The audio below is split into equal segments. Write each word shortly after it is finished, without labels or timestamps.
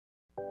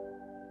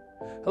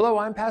Hello,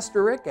 I'm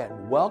Pastor Rick,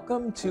 and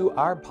welcome to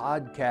our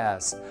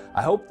podcast.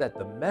 I hope that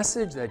the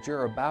message that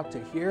you're about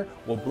to hear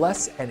will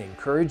bless and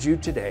encourage you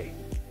today.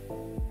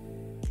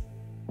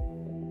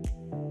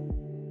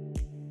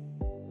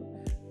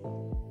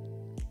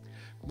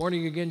 Good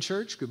morning again,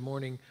 church. Good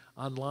morning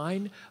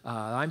online.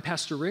 I'm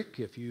Pastor Rick.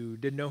 If you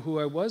didn't know who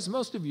I was,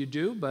 most of you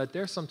do, but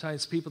there are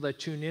sometimes people that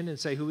tune in and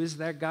say, who is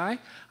that guy?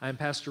 I'm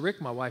Pastor Rick.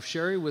 My wife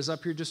Sherry was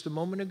up here just a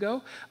moment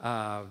ago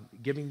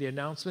giving the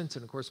announcements,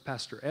 and of course,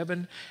 Pastor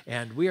Evan,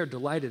 and we are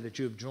delighted that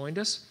you have joined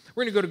us.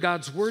 We're going to go to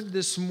God's Word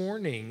this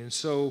morning, and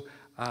so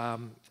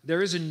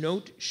there is a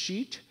note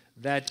sheet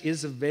that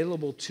is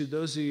available to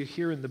those of you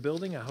here in the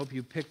building. I hope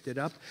you picked it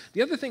up.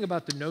 The other thing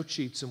about the note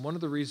sheets, and one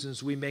of the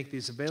reasons we make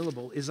these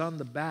available, is on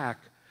the back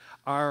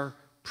are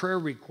prayer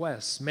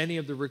requests. Many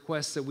of the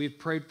requests that we've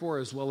prayed for,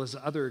 as well as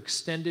other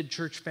extended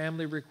church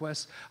family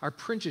requests, are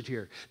printed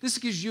here. This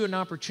gives you an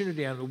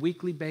opportunity on a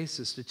weekly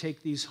basis to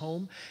take these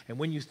home, and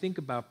when you think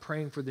about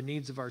praying for the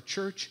needs of our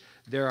church,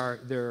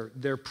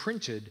 they're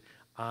printed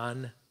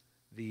on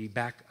the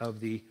back of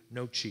the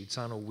note sheets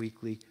on a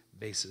weekly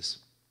basis.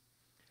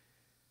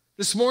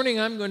 This morning,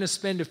 I'm going to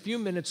spend a few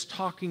minutes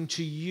talking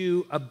to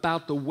you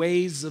about the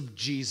ways of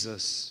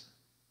Jesus.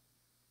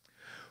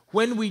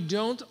 When we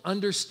don't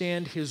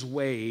understand his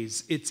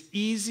ways, it's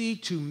easy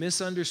to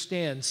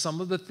misunderstand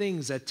some of the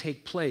things that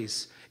take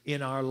place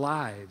in our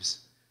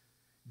lives.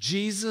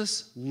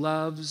 Jesus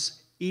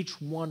loves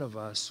each one of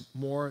us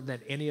more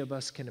than any of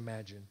us can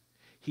imagine.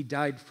 He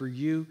died for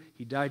you.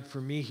 He died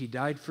for me. He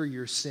died for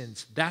your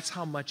sins. That's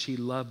how much he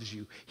loves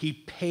you. He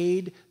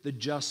paid the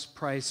just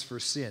price for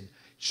sin.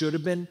 Should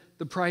have been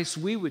the price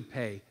we would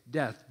pay,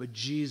 death, but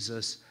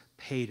Jesus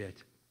paid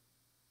it.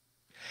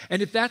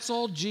 And if that's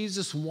all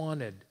Jesus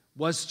wanted,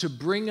 was to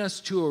bring us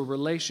to a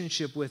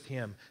relationship with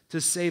him,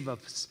 to save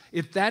us,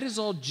 if that is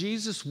all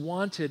Jesus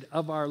wanted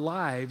of our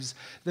lives,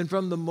 then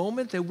from the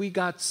moment that we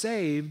got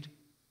saved,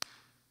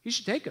 he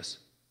should take us.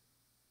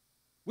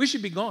 We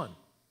should be gone.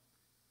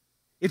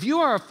 If you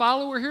are a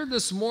follower here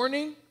this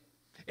morning,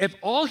 if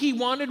all he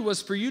wanted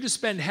was for you to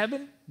spend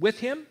heaven with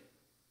him,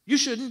 you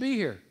shouldn't be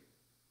here.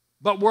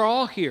 But we're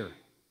all here.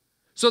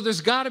 So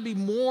there's got to be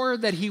more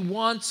that he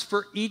wants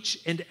for each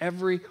and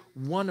every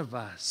one of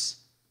us.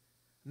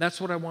 And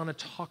that's what I want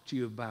to talk to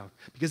you about.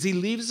 Because he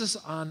leaves us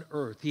on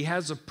earth. He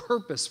has a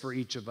purpose for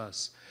each of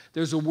us.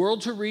 There's a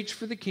world to reach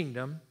for the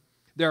kingdom.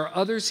 There are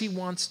others he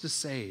wants to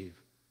save.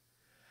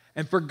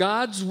 And for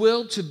God's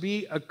will to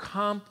be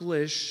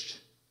accomplished,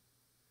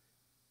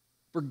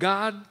 for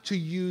God to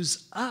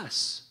use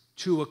us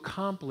to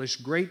accomplish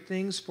great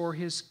things for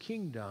his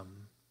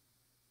kingdom,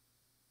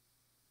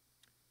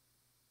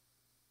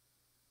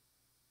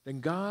 then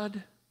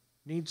God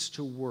needs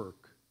to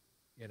work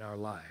in our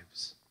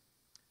lives.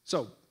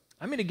 So,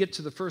 I'm going to get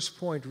to the first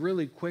point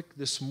really quick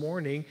this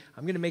morning.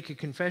 I'm going to make a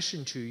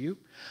confession to you.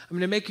 I'm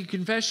going to make a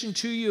confession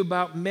to you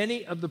about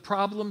many of the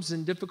problems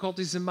and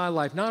difficulties in my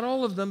life. Not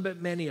all of them,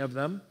 but many of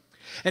them.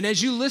 And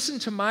as you listen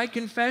to my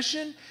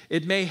confession,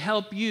 it may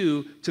help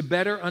you to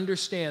better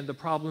understand the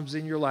problems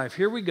in your life.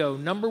 Here we go.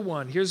 Number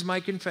one, here's my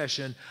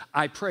confession.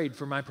 I prayed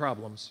for my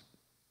problems.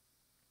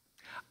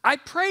 I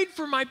prayed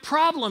for my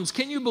problems.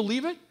 Can you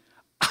believe it?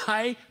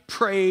 I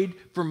prayed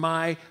for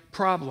my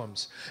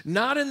problems.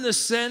 Not in the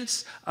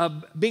sense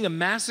of being a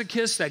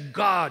masochist that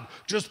God,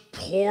 just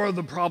pour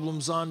the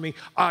problems on me.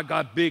 I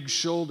got big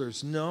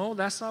shoulders. No,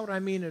 that's not what I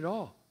mean at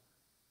all.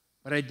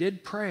 But I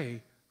did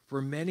pray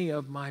for many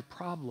of my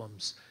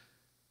problems.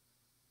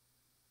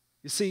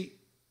 You see,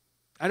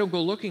 I don't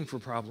go looking for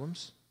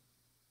problems,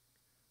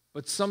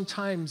 but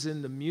sometimes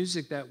in the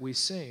music that we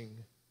sing,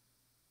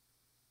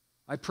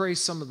 I pray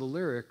some of the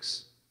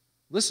lyrics.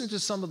 Listen to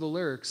some of the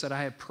lyrics that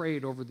I have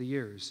prayed over the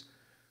years.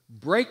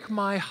 Break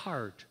my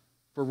heart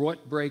for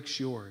what breaks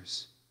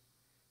yours.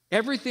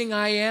 Everything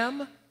I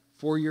am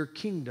for your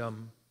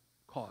kingdom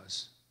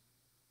cause.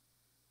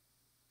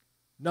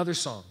 Another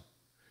song.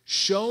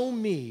 Show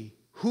me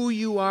who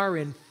you are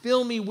and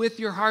fill me with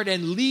your heart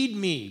and lead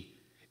me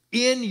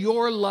in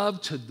your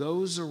love to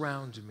those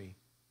around me.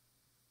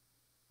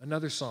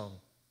 Another song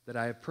that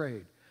I have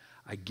prayed.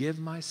 I give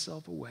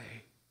myself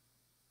away.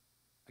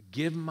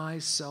 Give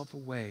myself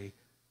away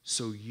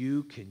so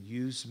you can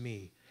use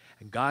me.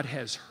 And God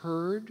has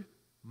heard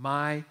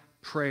my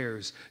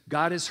prayers.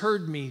 God has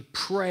heard me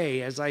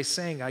pray as I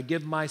sang, I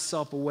give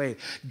myself away.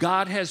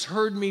 God has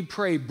heard me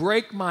pray,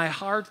 break my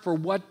heart for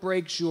what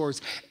breaks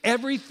yours.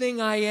 Everything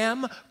I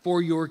am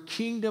for your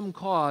kingdom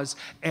cause,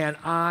 and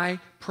I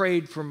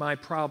prayed for my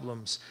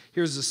problems.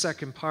 Here's the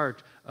second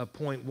part of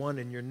point one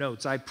in your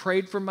notes. I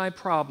prayed for my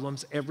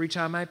problems every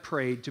time I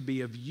prayed to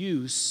be of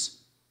use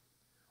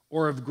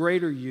or of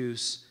greater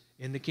use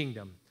in the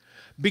kingdom.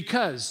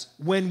 Because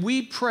when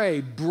we pray,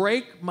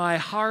 break my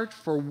heart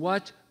for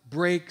what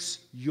breaks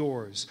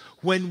yours.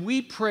 When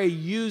we pray,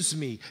 use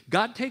me,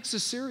 God takes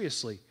us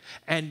seriously.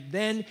 And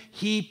then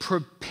he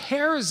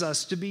prepares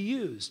us to be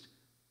used.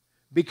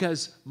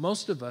 Because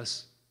most of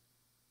us,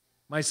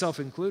 myself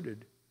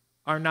included,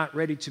 are not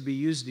ready to be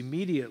used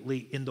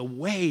immediately in the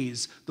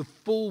ways, the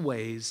full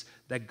ways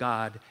that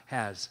God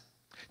has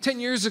 10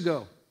 years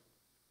ago,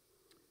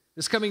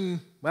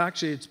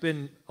 actually it's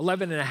been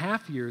 11 and a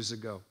half years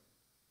ago,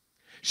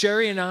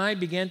 Sherry and I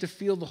began to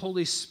feel the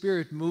Holy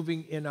Spirit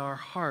moving in our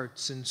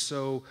hearts. And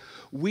so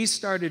we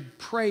started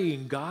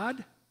praying,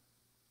 God,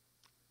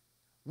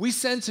 we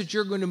sense that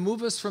you're going to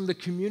move us from the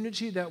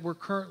community that we're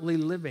currently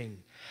living,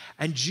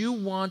 and you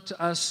want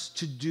us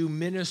to do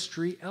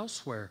ministry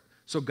elsewhere.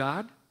 So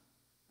God,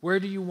 where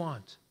do you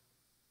want?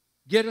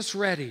 Get us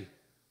ready.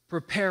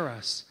 Prepare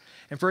us.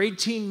 And for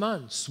 18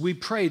 months, we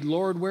prayed,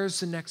 Lord,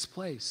 where's the next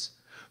place?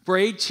 For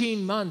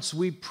 18 months,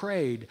 we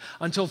prayed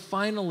until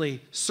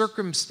finally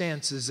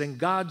circumstances and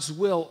God's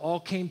will all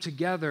came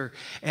together.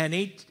 And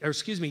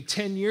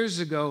 10 years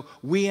ago,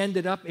 we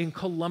ended up in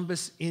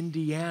Columbus,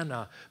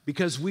 Indiana,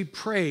 because we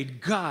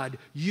prayed, God,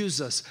 use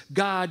us.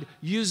 God,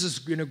 use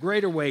us in a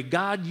greater way.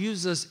 God,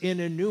 use us in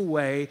a new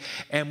way.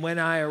 And when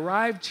I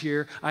arrived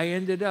here, I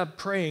ended up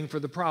praying for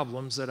the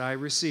problems that I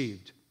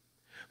received.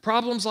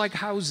 Problems like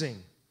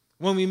housing.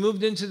 When we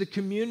moved into the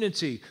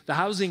community, the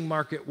housing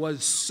market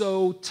was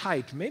so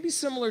tight, maybe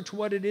similar to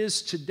what it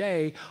is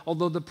today,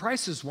 although the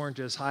prices weren't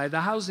as high.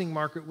 The housing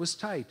market was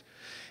tight.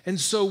 And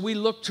so we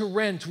looked to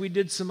rent, we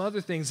did some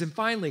other things, and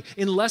finally,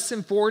 in less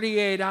than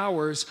 48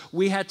 hours,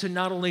 we had to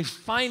not only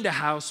find a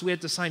house, we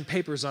had to sign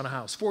papers on a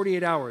house.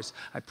 48 hours.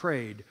 I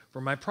prayed for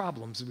my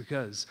problems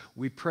because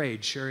we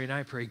prayed, Sherry and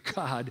I prayed,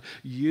 God,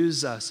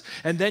 use us.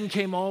 And then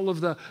came all of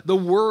the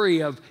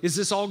worry of, is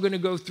this all going to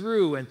go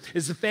through? And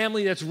is the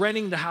family that's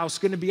renting the house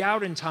going to be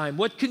out in time?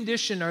 What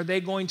condition are they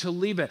going to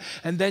leave it?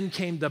 And then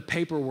came the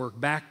paperwork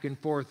back and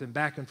forth and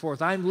back and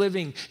forth. I'm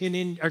living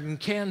in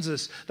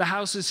Kansas. The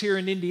house is here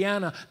in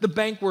Indiana. The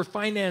bank we're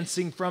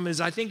financing from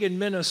is, I think, in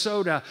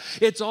Minnesota.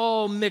 It's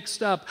all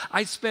mixed up.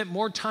 I spent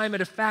more time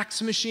at a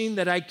fax machine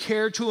than I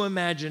care to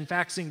imagine,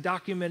 faxing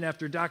document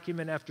after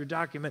document after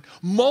document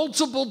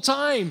multiple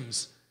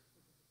times.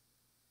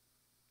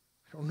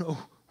 I don't know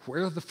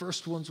where the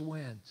first ones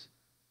went.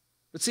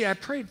 But see, I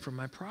prayed for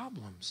my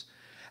problems.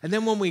 And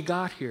then when we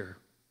got here,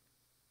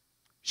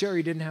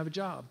 Sherry didn't have a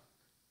job.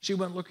 She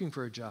went looking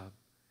for a job.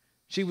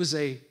 She was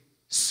a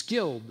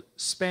skilled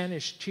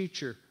Spanish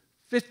teacher,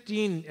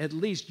 15 at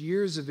least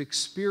years of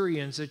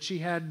experience that she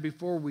had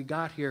before we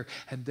got here,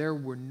 and there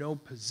were no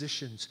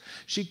positions.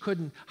 She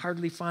couldn't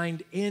hardly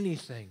find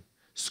anything.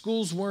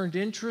 Schools weren't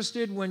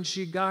interested when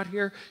she got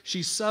here.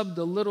 She subbed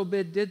a little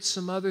bit, did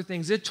some other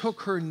things. It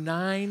took her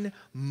 6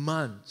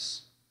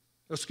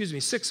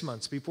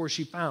 months before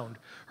she found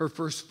her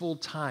first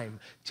full-time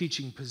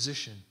teaching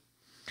position.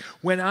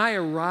 When I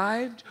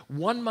arrived,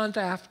 1 month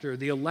after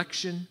the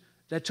election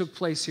that took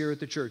place here at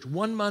the church,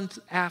 1 month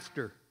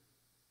after,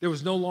 there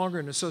was no longer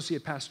an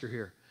associate pastor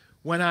here.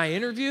 When I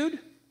interviewed,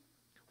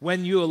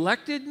 when you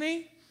elected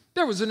me,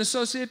 there was an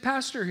associate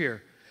pastor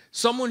here.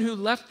 Someone who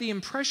left the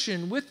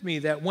impression with me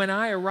that when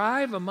I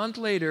arrive a month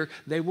later,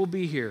 they will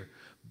be here.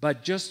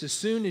 But just as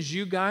soon as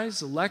you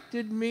guys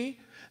elected me,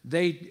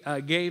 they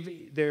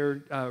gave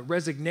their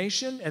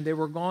resignation, and they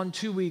were gone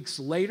 2 weeks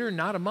later,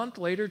 not a month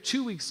later,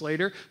 2 weeks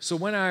later. So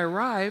when I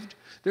arrived,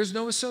 there's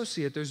no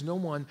associate. There's no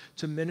one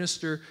to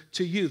minister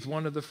to youth.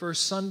 One of the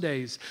first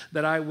Sundays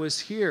that I was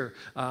here,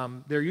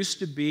 there used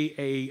to be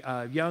a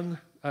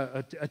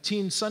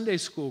teen Sunday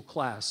school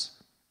class.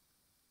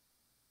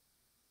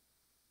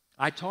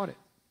 I taught it.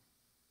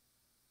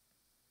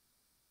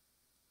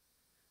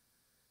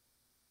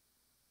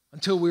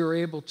 Until we were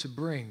able to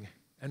bring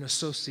an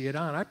associate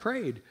on. I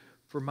prayed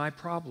for my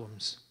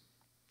problems.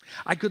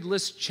 I could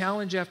list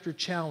challenge after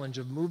challenge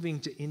of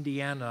moving to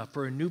Indiana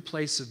for a new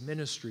place of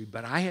ministry,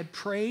 but I had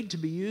prayed to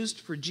be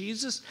used for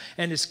Jesus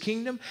and his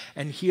kingdom,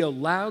 and he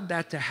allowed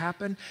that to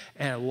happen,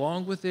 and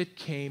along with it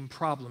came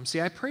problems.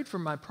 See, I prayed for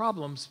my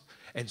problems,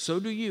 and so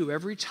do you,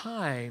 every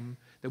time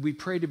that we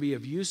pray to be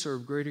of use or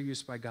of greater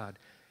use by God.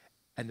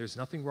 And there's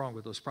nothing wrong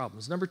with those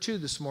problems. Number 2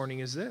 this morning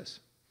is this.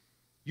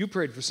 You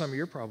prayed for some of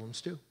your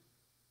problems too.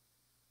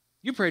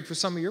 You prayed for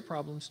some of your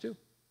problems too.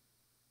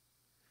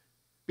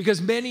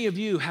 Because many of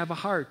you have a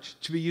heart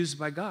to be used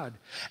by God.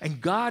 And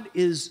God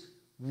is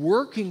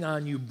working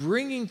on you,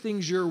 bringing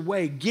things your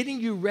way, getting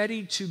you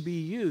ready to be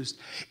used.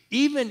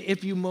 Even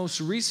if you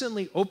most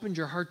recently opened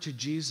your heart to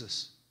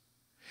Jesus.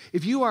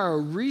 If you are a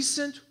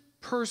recent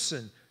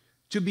person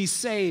to be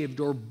saved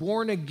or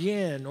born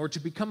again or to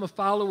become a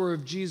follower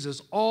of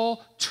Jesus,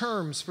 all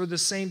terms for the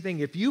same thing.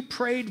 If you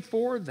prayed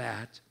for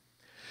that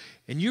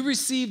and you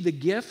received the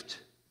gift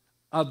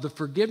of the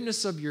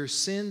forgiveness of your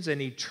sins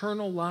and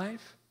eternal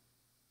life,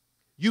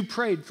 you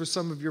prayed for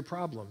some of your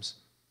problems.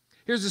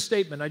 Here's a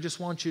statement I just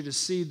want you to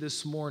see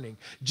this morning.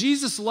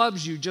 Jesus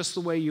loves you just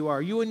the way you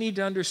are. You need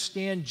to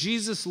understand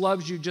Jesus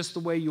loves you just the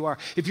way you are.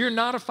 If you're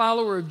not a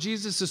follower of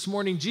Jesus this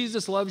morning,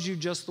 Jesus loves you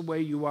just the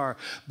way you are.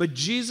 But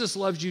Jesus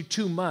loves you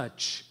too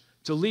much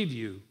to leave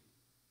you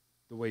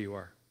the way you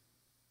are.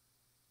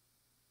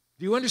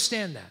 Do you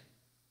understand that?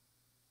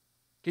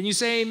 Can you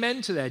say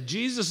amen to that?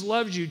 Jesus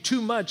loves you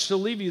too much to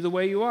leave you the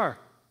way you are.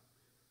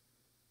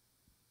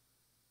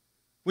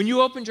 When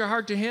you opened your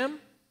heart to him,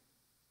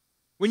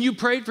 when you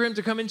prayed for him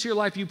to come into your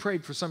life, you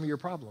prayed for some of your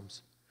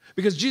problems.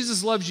 Because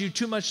Jesus loves you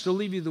too much to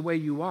leave you the way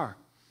you are.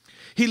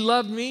 He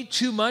loved me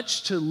too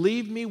much to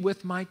leave me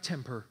with my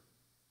temper.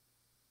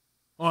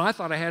 Oh, I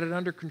thought I had it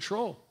under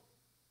control.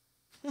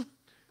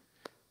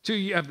 2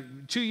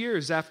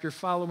 years after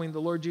following the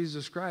Lord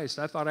Jesus Christ,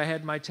 I thought I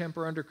had my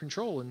temper under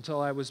control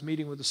until I was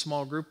meeting with a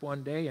small group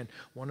one day, and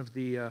one of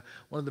the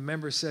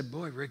members said,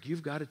 "Boy, Rick,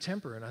 you've got a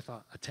temper." And I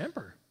thought, a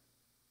temper?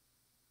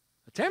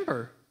 A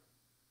temper?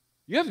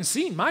 You haven't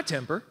seen my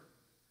temper.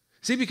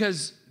 See,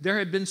 because there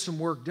had been some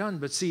work done,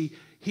 but see,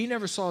 he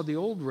never saw the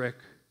old Rick,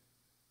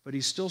 but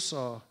he still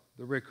saw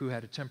the Rick who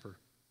had a temper,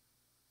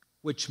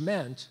 which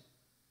meant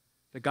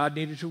that God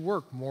needed to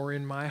work more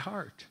in my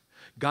heart.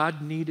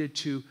 God needed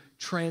to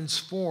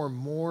transform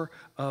more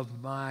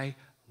of my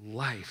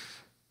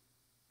life.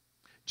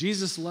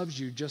 Jesus loves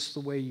you just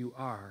the way you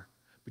are,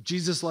 but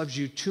Jesus loves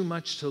you too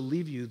much to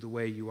leave you the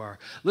way you are.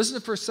 Listen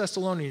to 1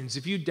 Thessalonians.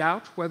 If you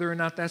doubt whether or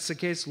not that's the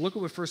case, look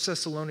at what 1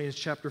 Thessalonians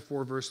chapter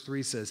 4, verse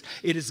 3 says.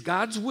 It is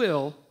God's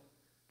will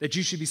that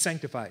you should be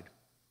sanctified.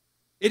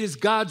 It is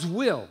God's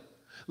will.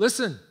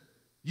 Listen,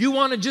 you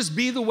want to just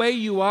be the way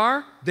you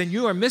are, then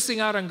you are missing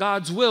out on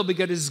God's will,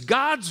 because it is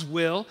God's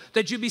will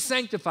that you be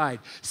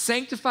sanctified.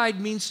 Sanctified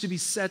means to be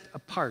set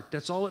apart.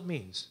 That's all it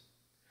means.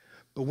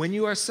 But when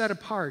you are set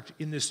apart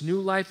in this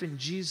new life in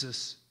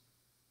Jesus,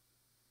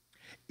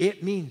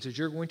 it means that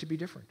you're going to be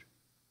different.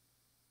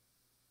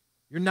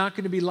 You're not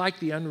going to be like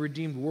the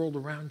unredeemed world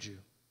around you.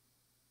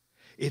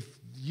 If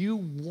you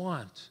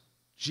want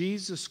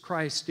Jesus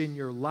Christ in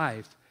your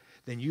life,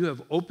 then you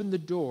have opened the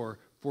door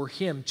for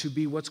him to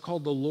be what's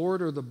called the Lord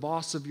or the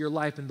boss of your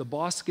life, and the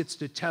boss gets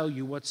to tell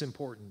you what's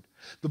important.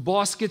 The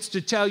boss gets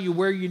to tell you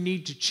where you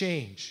need to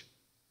change.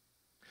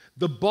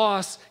 The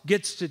boss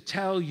gets to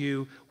tell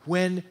you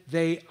when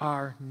they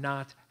are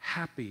not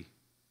happy.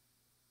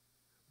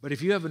 But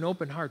if you have an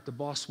open heart, the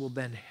boss will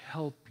then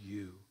help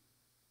you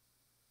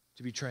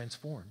to be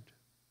transformed.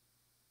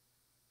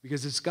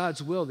 Because it's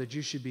God's will that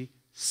you should be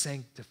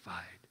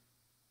sanctified,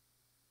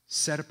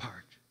 set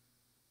apart.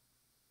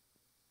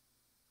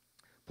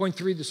 Point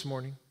 3 this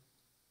morning.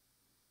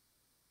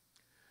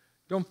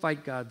 Don't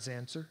fight God's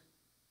answer.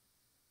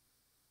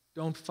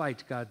 Don't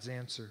fight God's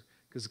answer,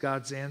 because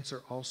God's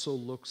answer also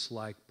looks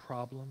like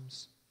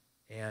problems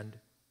and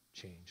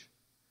change.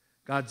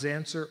 God's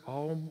answer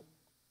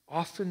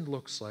often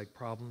looks like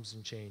problems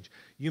and change.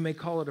 You may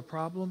call it a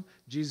problem.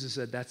 Jesus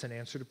said that's an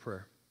answer to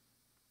prayer.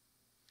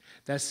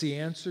 That's the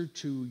answer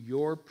to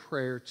your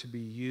prayer to be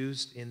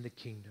used in the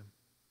kingdom.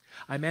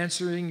 I'm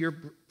answering your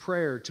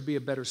prayer to be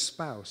a better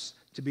spouse,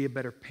 to be a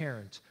better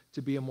parent,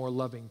 to be a more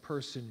loving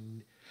person.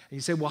 And you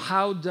say, well,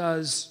 how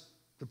does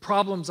the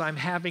problems I'm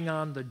having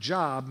on the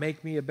job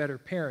make me a better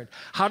parent?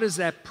 How does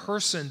that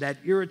person that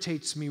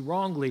irritates me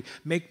wrongly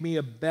make me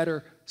a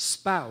better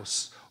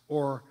spouse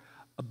or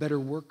a better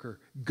worker?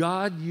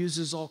 God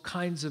uses all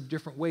kinds of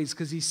different ways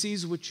because he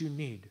sees what you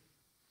need.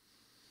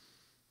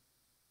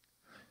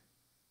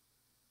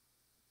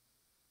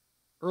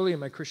 Early in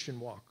my Christian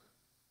walk,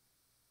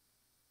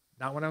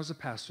 not when I was a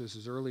pastor, this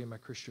was early in my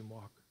Christian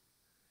walk,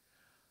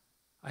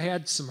 I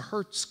had some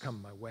hurts come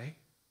my way.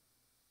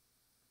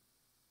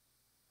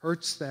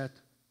 Hurts that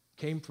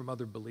came from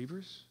other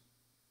believers.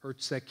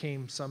 Hurts that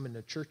came some in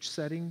a church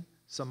setting,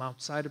 some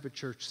outside of a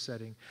church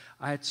setting.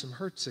 I had some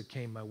hurts that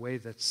came my way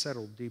that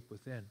settled deep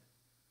within.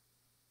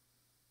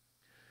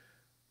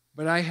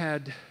 But I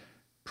had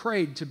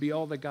prayed to be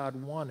all that God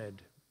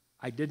wanted.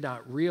 I did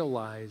not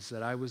realize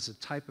that I was a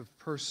type of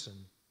person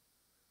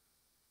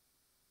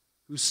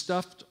who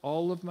stuffed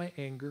all of my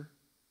anger,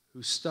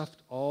 who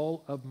stuffed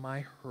all of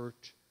my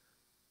hurt,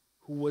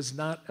 who was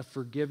not a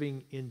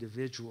forgiving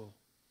individual.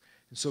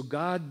 And so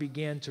God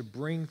began to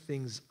bring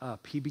things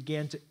up. He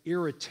began to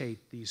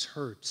irritate these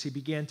hurts. He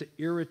began to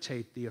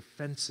irritate the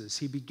offenses.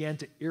 He began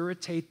to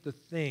irritate the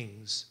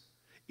things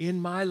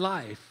in my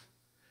life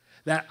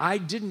that I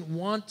didn't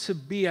want to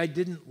be, I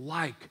didn't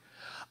like,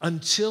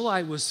 until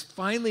I was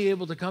finally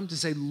able to come to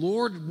say,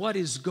 Lord, what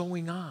is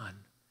going on?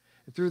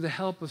 And through the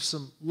help of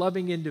some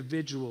loving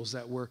individuals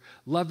that were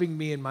loving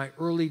me in my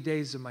early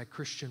days of my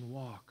Christian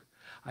walk,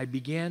 I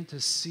began to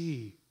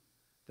see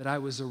that I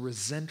was a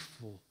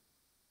resentful,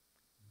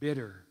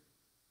 bitter,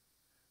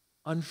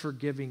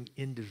 unforgiving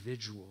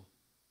individual.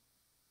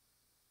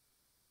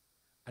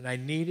 And I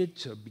needed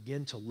to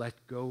begin to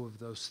let go of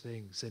those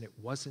things, and it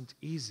wasn't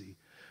easy.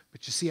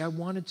 But you see, I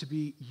wanted to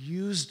be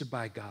used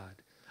by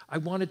God. I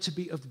wanted to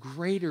be of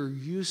greater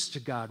use to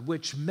God,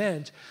 which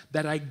meant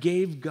that I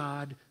gave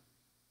God,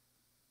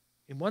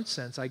 in one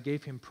sense, I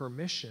gave him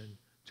permission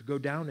to go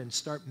down and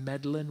start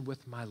meddling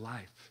with my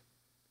life.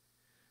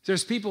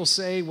 There's people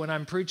say when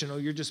I'm preaching, oh,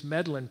 you're just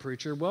meddling,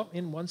 preacher. Well,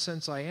 in one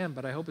sense I am,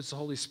 but I hope it's the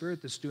Holy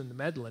Spirit that's doing the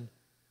meddling.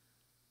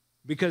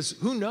 Because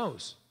who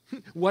knows?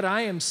 What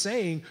I am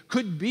saying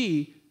could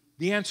be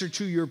the answer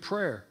to your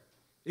prayer.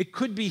 It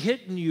could be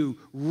hitting you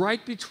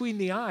right between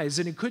the eyes,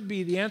 and it could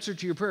be the answer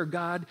to your prayer.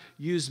 God,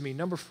 use me.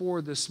 Number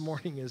 4 this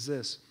morning is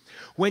this.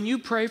 When you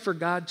pray for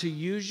God to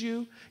use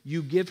you,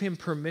 you give him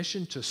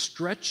permission to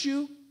stretch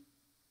you,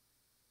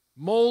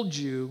 mold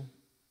you,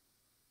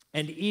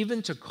 and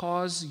even to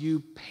cause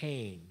you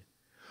pain.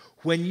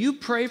 When you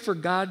pray for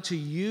God to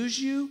use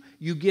you,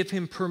 you give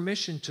him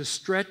permission to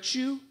stretch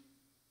you,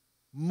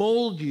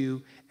 mold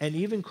you, and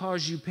even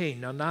cause you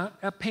pain. Now, not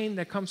a pain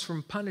that comes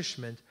from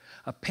punishment,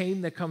 a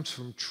pain that comes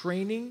from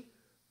training,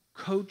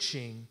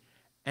 coaching,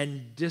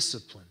 and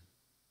discipline.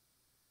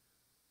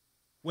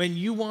 When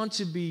you want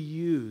to be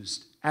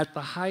used at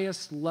the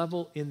highest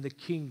level in the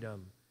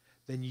kingdom,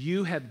 then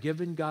you have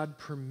given God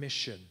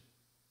permission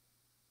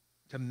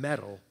to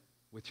meddle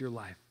with your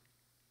life,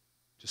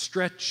 to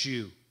stretch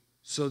you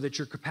so that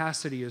your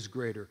capacity is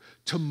greater,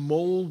 to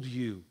mold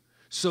you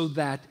so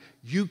that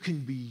you can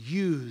be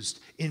used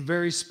in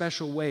very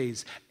special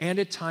ways, and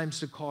at times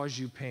to cause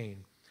you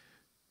pain.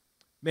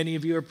 Many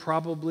of you are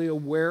probably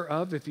aware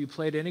of, if you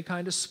played any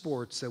kind of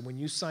sports, that when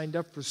you signed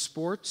up for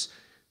sports,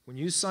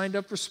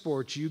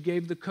 you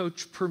gave the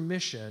coach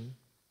permission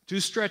to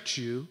stretch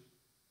you,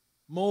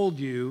 mold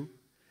you,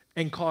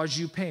 and cause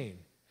you pain.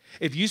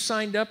 If you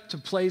signed up to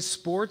play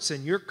sports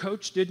and your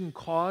coach didn't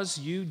cause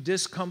you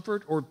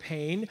discomfort or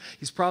pain,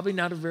 he's probably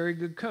not a very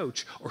good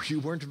coach, or you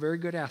weren't a very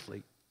good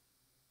athlete.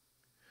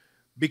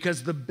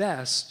 Because the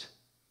best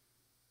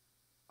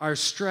are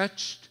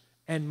stretched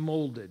and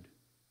molded,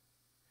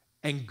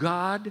 and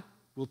God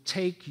will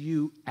take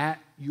you at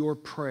your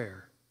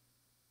prayer.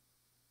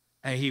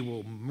 And he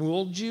will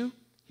mold you,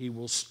 he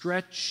will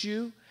stretch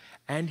you,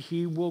 and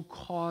he will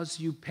cause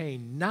you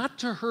pain. Not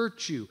to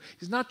hurt you.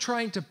 He's not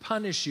trying to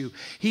punish you.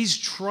 He's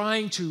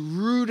trying to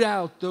root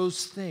out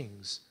those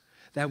things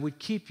that would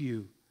keep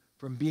you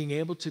from being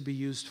able to be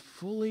used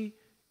fully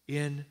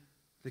in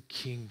the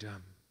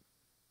kingdom.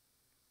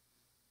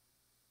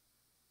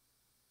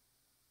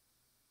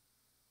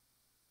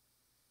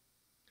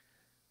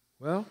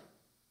 Well,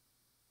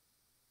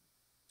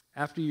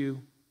 after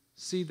you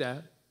see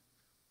that,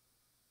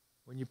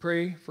 when you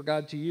pray for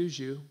God to use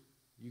you,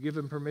 you give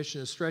him permission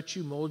to stretch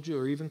you, mold you,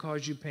 or even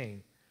cause you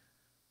pain.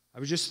 I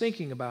was just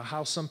thinking about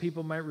how some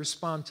people might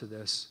respond to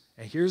this.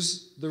 And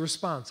here's the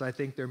response I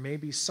think there may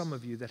be some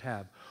of you that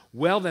have.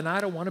 Well, then I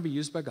don't want to be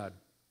used by God.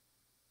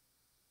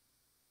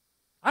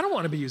 I don't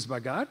want to be used by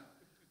God.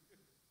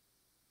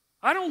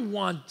 I don't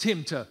want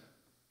him to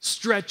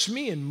stretch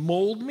me and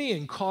mold me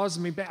and cause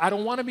me pain. I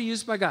don't want to be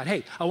used by God.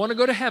 Hey, I want to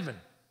go to heaven.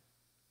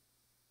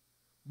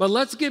 But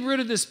let's get rid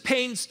of this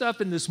pain stuff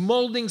and this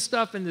molding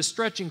stuff and this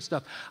stretching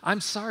stuff.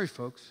 I'm sorry,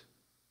 folks.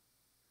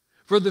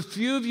 For the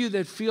few of you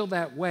that feel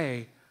that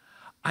way,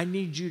 I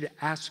need you to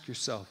ask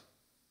yourself,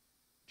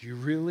 do you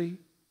really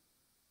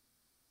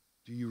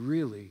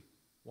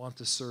want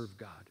to serve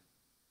God?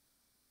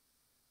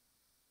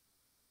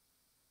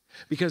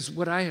 Because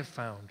what I have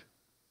found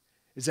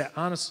is that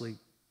honestly,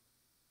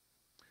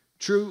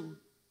 true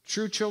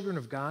children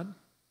of God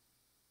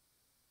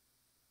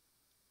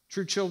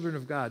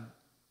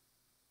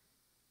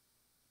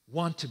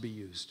want to be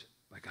used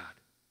by God.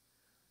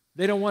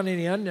 They don't want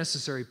any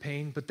unnecessary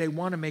pain, but they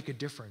want to make a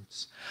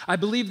difference. I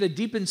believe that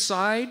deep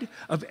inside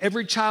of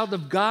every child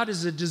of God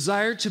is a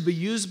desire to be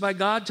used by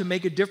God to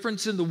make a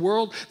difference in the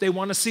world. They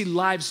want to see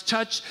lives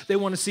touched. They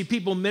want to see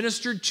people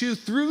ministered to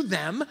through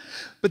them.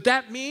 But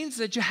that means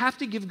that you have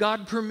to give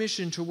God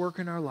permission to work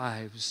in our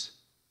lives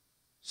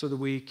so that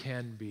we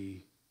can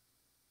be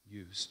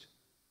used.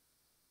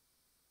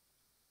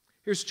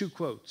 Here's two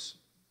quotes.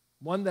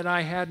 One that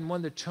I had and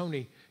one that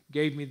Tony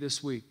gave me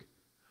this week.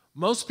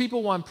 Most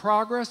people want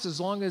progress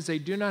as long as they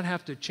do not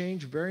have to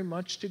change very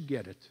much to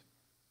get it.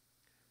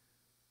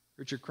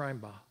 Richard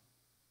Kreinbaugh.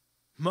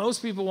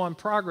 Most people want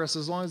progress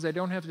as long as they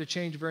don't have to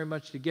change very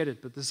much to get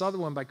it. But this other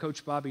one by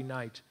Coach Bobby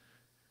Knight,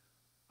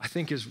 I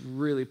think is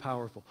really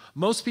powerful.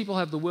 Most people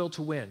have the will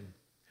to win.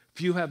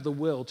 Few have the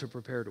will to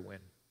prepare to win.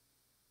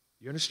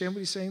 You understand what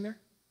he's saying there?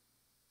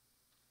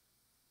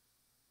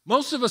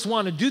 Most of us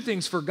want to do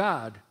things for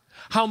God.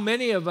 How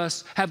many of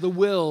us have the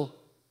will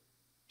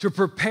to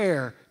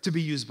prepare to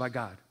be used by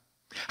God?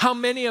 How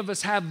many of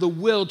us have the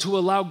will to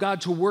allow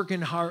God to work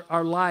in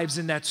our lives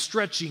in that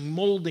stretching,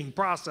 molding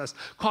process,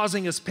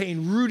 causing us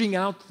pain, rooting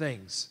out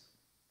things?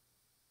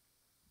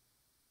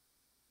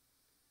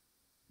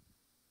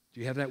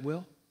 Do you have that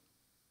will?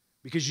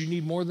 Because you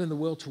need more than the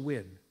will to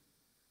win.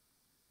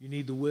 You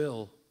need the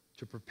will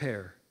to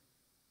prepare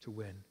to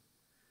win.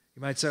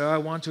 You might say, oh, I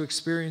want to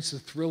experience the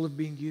thrill of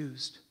being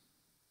used.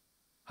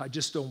 I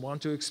just don't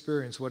want to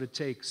experience what it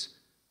takes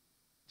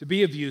to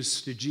be of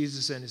use to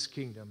Jesus and his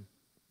kingdom.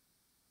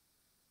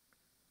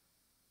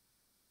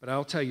 But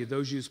I'll tell you,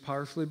 those used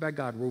powerfully by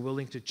God were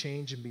willing to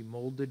change and be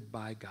molded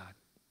by God.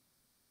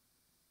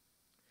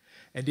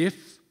 And if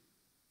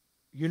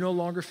you no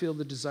longer feel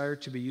the desire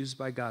to be used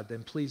by God,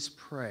 then please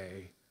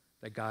pray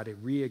that God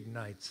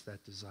reignites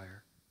that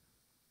desire.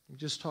 Let me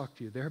just talk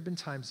to you. There have been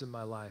times in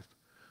my life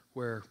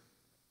where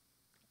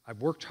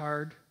I've worked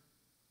hard,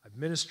 I've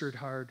ministered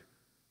hard,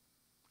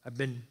 I've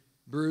been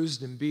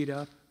bruised and beat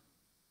up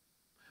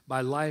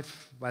by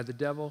life, by the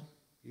devil,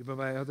 even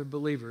by other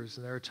believers.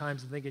 And there are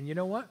times I'm thinking, you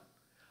know what?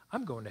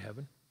 I'm going to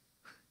heaven.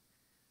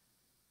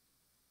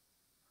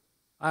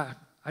 I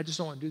just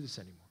don't want to do this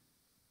anymore.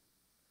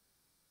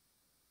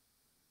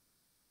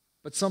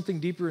 But something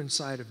deeper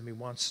inside of me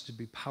wants to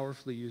be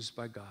powerfully used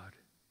by God.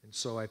 And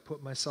so I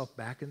put myself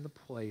back in the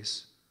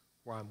place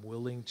where I'm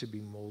willing to be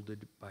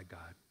molded by God.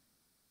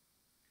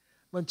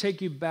 I'm going to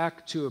take you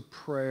back to a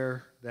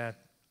prayer that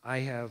I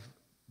have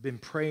been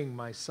praying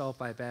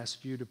myself. I've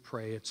asked you to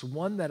pray. It's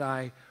one that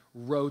I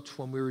wrote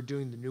when we were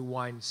doing the New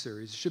Wine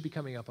series. It should be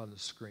coming up on the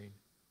screen.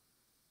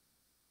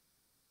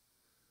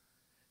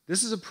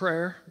 This is a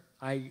prayer.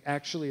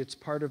 It's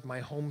part of my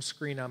home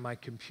screen on my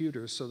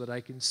computer so that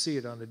I can see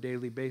it on a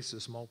daily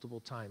basis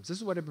multiple times. This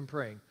is what I've been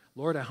praying.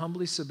 Lord, I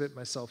humbly submit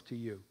myself to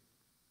you.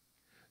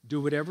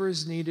 Do whatever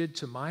is needed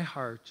to my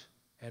heart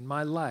and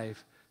my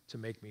life to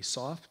make me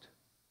soft,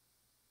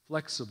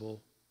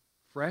 flexible,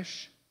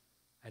 fresh,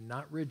 and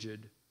not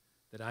rigid,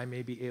 that I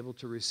may be able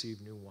to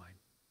receive new wine.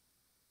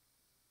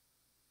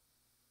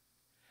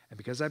 And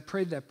because I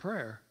prayed that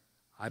prayer,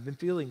 I've been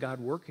feeling God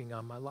working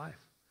on my life.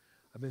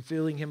 I've been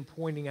feeling him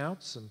pointing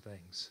out some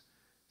things,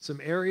 some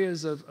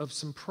areas of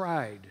some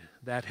pride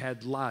that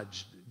had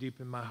lodged deep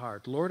in my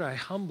heart. Lord, I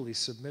humbly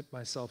submit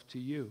myself to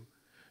you.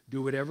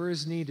 Do whatever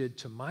is needed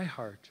to my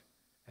heart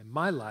and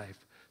my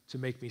life to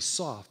make me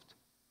soft,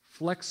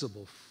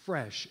 flexible,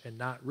 fresh, and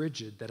not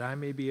rigid, that I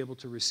may be able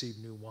to receive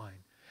new wine.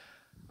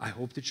 I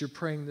hope that you're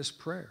praying this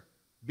prayer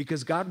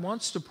because God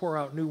wants to pour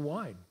out new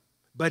wine,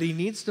 but he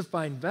needs to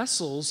find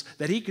vessels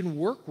that he can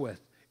work with,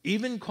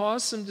 even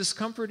cause some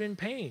discomfort and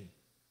pain.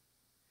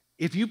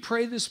 If you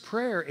pray this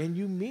prayer and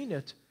you mean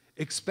it,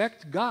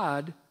 expect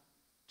God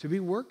to be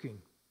working.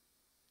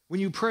 When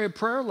you pray a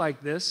prayer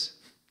like this,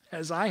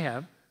 as I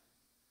have,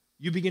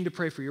 you begin to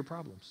pray for your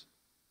problems.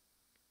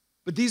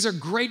 But these are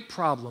great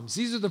problems.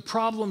 These are the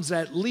problems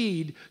that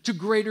lead to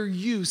greater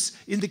use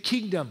in the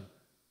kingdom.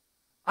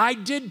 I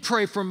did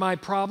pray for my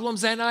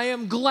problems, and I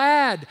am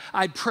glad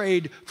I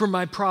prayed for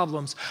my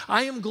problems.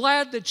 I am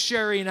glad that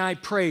Sherry and I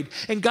prayed,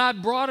 and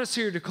God brought us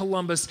here to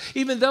Columbus,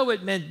 even though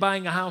it meant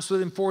buying a house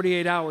within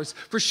 48 hours,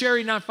 for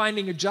Sherry not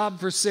finding a job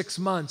for 6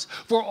 months,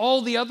 for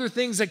all the other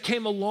things that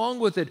came along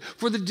with it,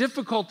 for the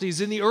difficulties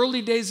in the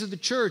early days of the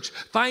church,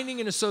 finding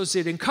an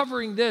associate and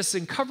covering this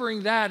and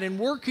covering that and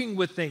working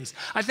with things.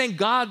 I thank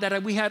God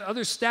that we had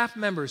other staff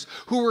members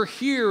who were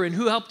here and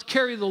who helped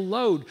carry the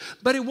load,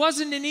 but it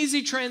wasn't an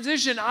easy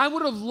transition. I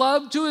would have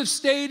loved to have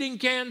stayed in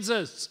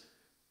Kansas.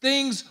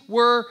 Things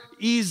were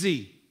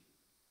easy.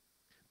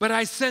 But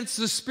I sensed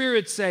the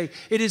Spirit say,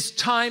 it is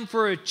time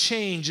for a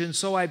change. And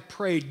so I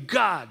prayed,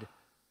 God,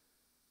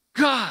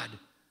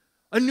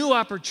 a new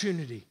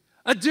opportunity,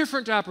 a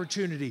different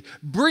opportunity.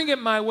 Bring it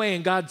my way.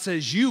 And God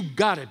says, you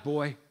got it,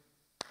 boy.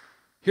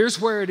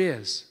 Here's where it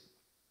is.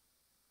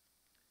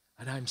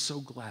 And I'm so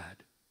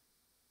glad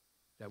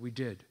that we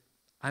did.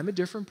 I'm a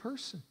different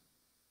person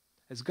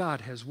as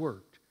God has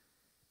worked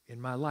in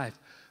my life.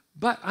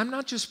 But I'm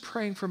not just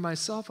praying for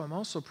myself, I'm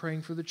also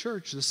praying for the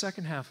church. The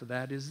second half of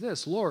that is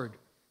this: Lord,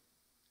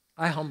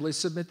 I humbly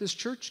submit this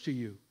church to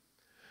you.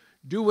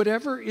 Do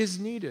whatever is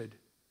needed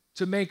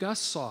to make us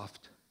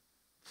soft,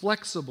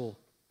 flexible,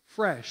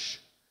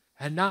 fresh,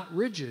 and not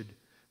rigid,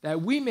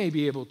 that we may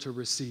be able to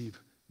receive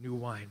new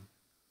wine.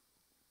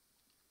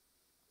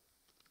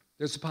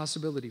 There's a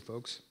possibility,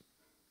 folks.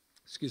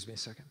 Excuse me a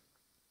second.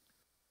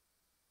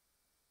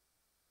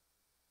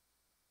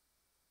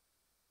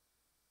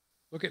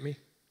 Look at me.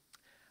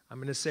 I'm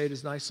going to say it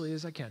as nicely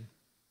as I can.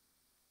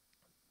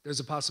 There's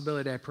a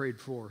possibility I prayed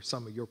for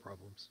some of your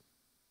problems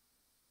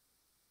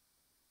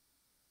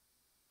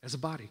as a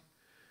body,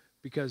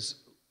 because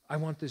I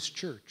want this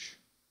church.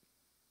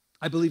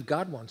 I believe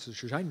God wants this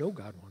church. I know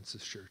God wants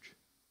this church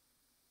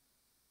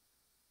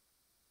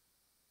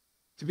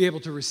to be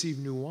able to receive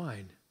new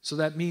wine. So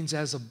that means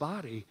as a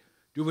body,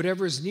 do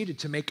whatever is needed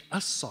to make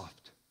us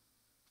soft,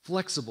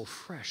 flexible,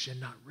 fresh, and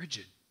not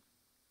rigid,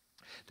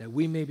 that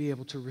we may be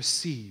able to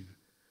receive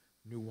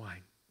new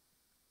wine.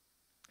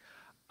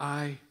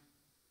 I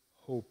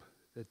hope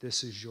that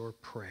this is your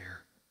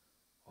prayer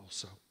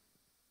also.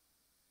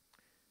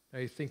 Now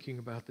you're thinking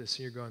about this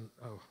and you're going,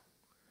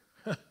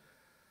 oh,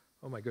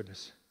 oh my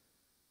goodness.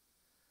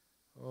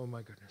 Oh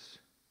my goodness.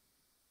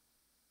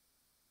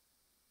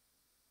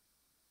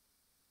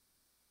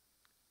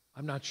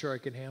 I'm not sure I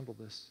can handle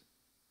this.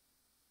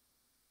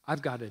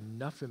 I've got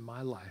enough in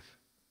my life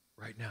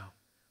right now.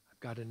 I've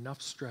got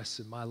enough stress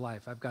in my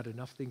life. I've got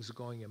enough things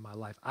going in my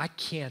life. I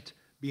can't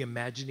be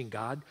imagining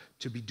God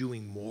to be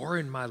doing more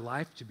in my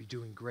life, to be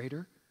doing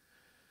greater.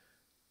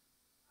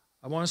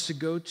 I want us to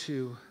go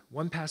to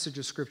one passage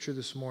of Scripture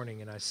this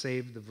morning, and I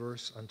saved the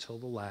verse until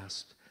the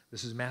last.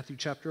 This is Matthew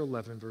chapter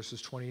 11,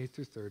 verses 28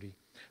 through 30.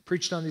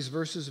 Preached on these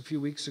verses a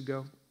few weeks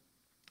ago.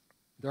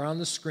 They're on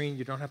the screen.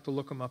 You don't have to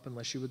look them up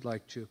unless you would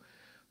like to.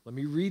 Let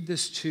me read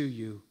this to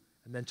you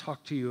and then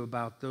talk to you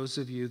about those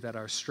of you that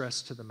are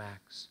stressed to the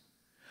max.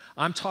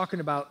 I'm talking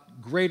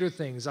about greater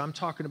things. I'm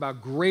talking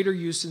about greater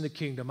use in the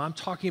kingdom. I'm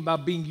talking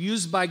about being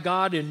used by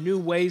God in new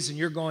ways, and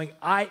you're going,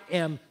 I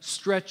am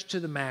stretched to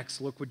the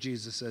max. Look what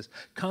Jesus says.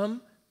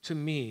 Come to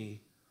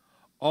me,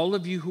 all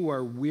of you who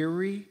are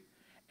weary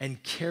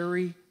and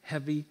carry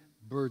heavy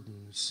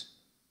burdens,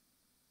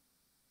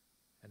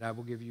 and I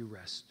will give you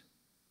rest.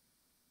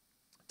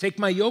 Take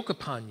my yoke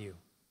upon you.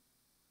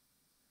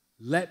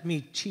 Let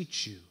me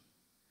teach you,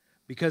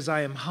 because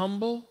I am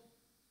humble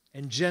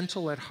and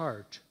gentle at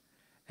heart,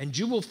 and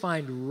you will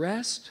find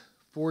rest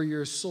for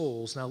your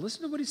souls. Now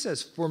listen to what he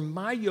says. For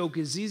my yoke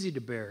is easy to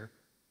bear,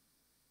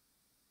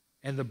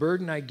 and the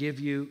burden I give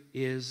you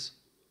is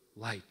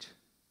light.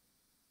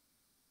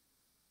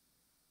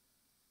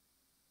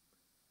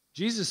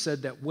 Jesus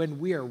said that when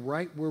we are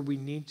right where we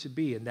need to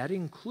be, and that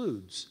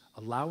includes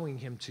allowing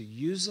him to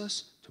use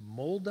us, to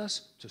mold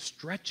us, to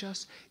stretch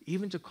us,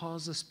 even to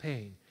cause us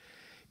pain,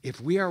 if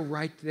we are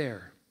right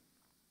there,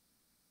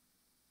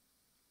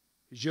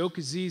 his yoke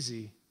is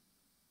easy,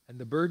 and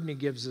the burden he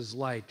gives is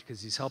light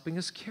because he's helping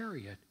us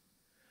carry it.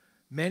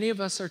 Many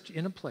of us are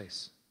in a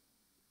place,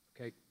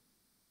 okay?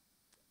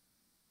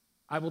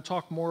 I will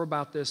talk more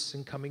about this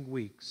in coming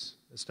weeks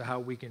as to how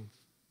we can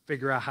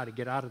figure out how to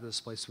get out of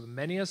this place. But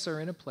many of us are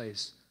in a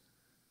place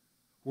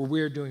where we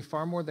are doing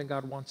far more than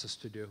God wants us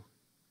to do.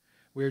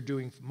 We are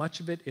doing much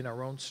of it in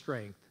our own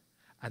strength,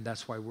 and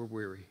that's why we're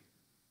weary.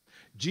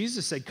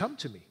 Jesus said, come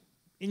to me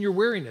in your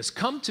weariness.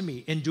 Come to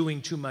me in doing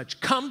too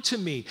much. Come to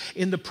me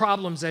in the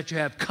problems that you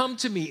have. Come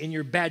to me in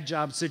your bad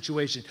job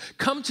situation.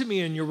 Come to me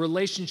in your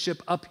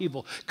relationship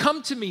upheaval.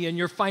 Come to me in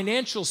your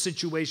financial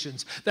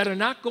situations that are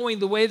not going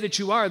the way that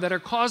you are, that are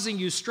causing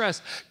you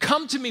stress.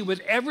 Come to me with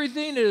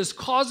everything that is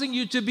causing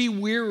you to be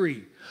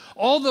weary.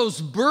 All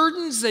those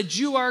burdens that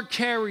you are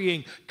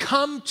carrying,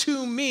 come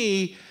to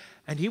me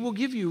and he will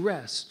give you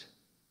rest.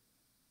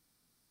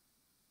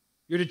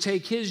 You're to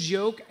take his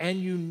yoke, and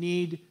you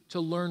need to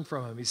learn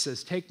from him. He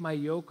says, take my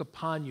yoke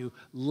upon you.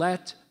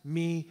 Let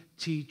me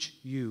teach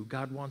you.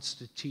 God wants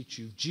to teach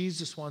you.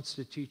 Jesus wants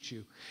to teach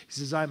you. He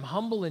says, I'm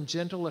humble and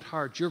gentle at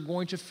heart. You're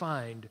going to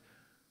find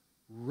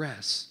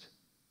rest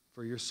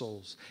for your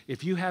souls.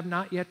 If you have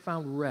not yet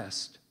found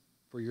rest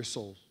for your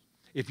souls,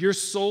 if your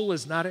soul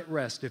is not at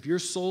rest, if your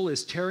soul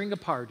is tearing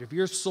apart, if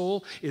your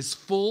soul is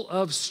full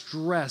of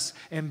stress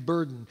and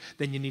burden,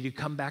 then you need to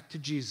come back to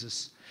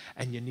Jesus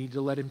and you need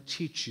to let him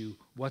teach you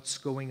what's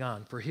going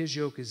on. For his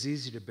yoke is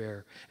easy to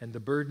bear and the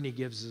burden he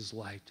gives is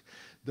light.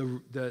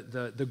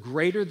 The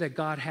greater that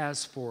God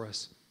has for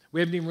us. We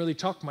haven't even really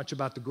talked much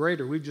about the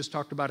greater. We've just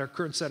talked about our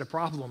current set of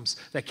problems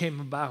that came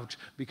about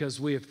because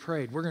we have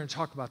prayed. We're going to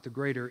talk about the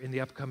greater in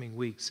the upcoming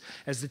weeks.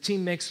 As the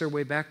team makes their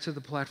way back to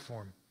the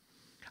platform,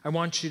 I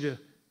want you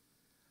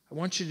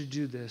to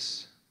do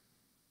this.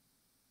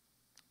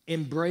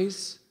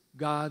 Embrace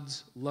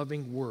God's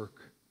loving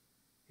work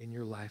in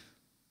your life.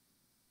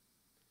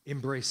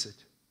 Embrace it.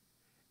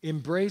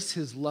 Embrace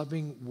his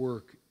loving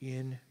work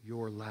in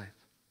your life.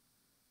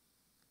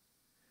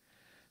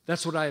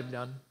 That's what I have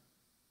done.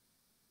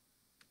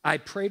 I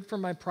prayed for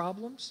my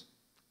problems.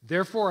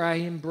 Therefore, I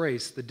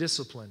embrace the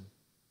discipline,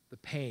 the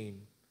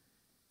pain,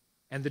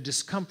 and the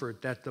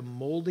discomfort that the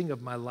molding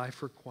of my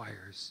life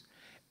requires.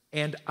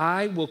 And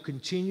I will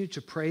continue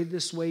to pray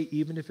this way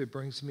even if it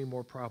brings me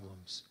more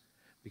problems,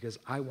 because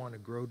I want to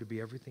grow to be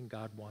everything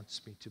God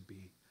wants me to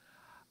be.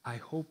 I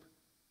hope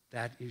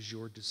that is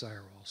your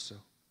desire also.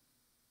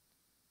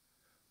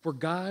 For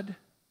God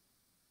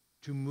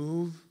to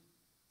move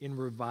in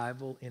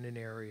revival in an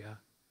area,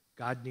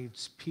 God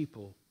needs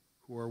people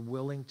who are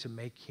willing to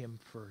make him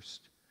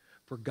first.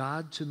 For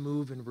God to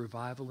move in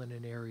revival in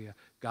an area,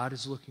 God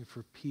is looking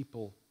for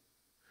people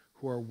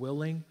who are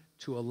willing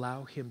to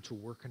allow him to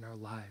work in our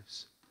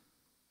lives.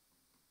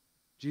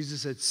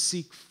 Jesus said,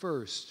 seek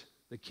first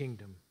the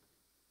kingdom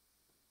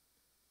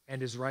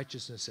and his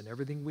righteousness, and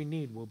everything we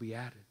need will be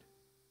added.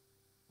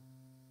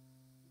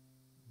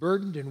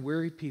 Burdened and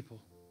weary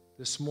people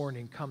this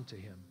morning, come to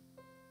him.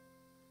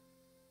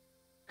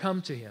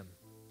 Come to him,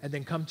 and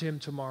then come to him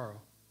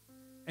tomorrow,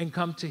 and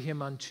come to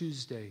him on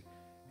Tuesday,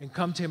 and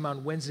come to him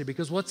on Wednesday,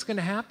 because what's going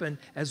to happen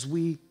as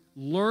we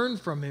learn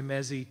from him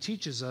as he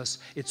teaches us,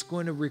 it's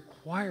going to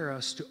require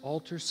us to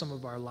alter some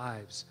of our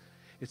lives.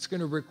 It's going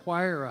to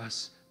require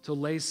us to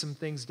lay some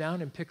things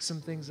down and pick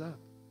some things up.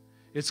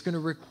 It's going to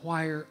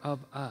require of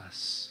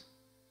us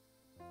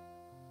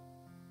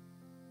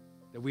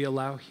that we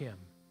allow him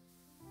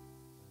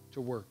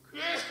to work.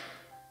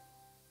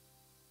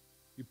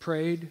 You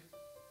prayed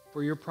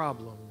for your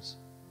problems.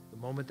 The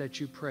moment that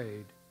you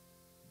prayed,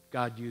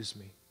 God used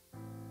me.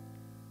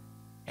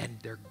 And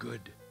they're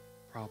good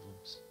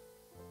problems.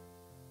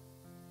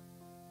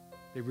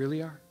 They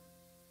really are.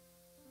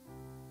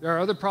 There are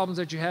other problems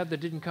that you have that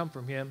didn't come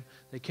from him.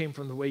 They came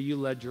from the way you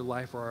led your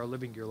life or are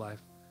living your life.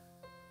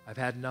 I've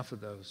had enough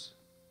of those.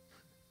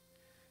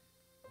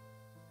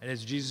 And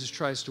as Jesus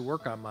tries to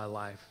work on my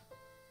life,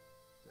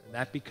 and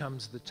that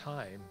becomes the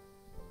time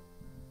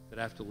that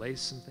I have to lay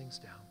some things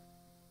down.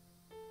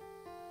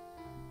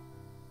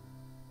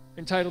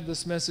 Entitled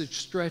this message,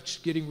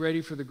 Stretched, Getting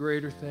Ready for the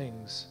Greater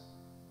Things.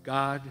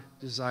 God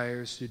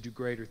desires to do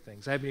greater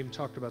things. I haven't even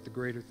talked about the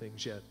greater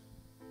things yet.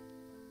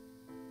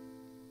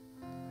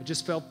 I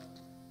just felt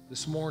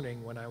this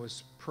morning when I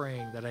was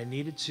praying that I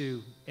needed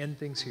to end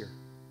things here.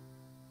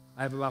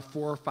 I have about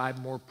 4 or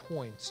 5 more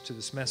points to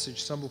this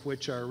message, some of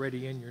which are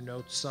already in your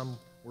notes. Some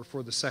were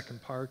for the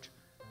second part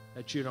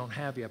that you don't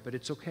have yet, but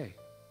it's okay.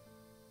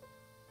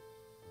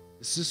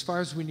 This is as far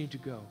as we need to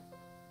go.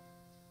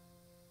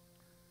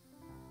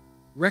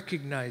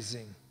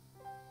 Recognizing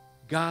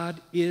God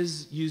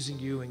is using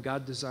you and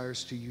God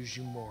desires to use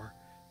you more.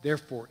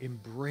 Therefore,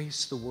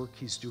 embrace the work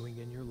He's doing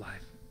in your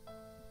life.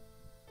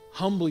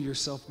 Humble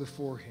yourself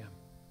before Him.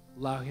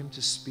 Allow Him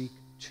to speak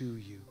to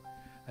you.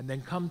 And then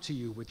come to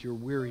you with your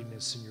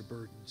weariness and your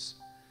burdens.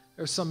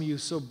 There are some of you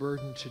so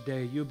burdened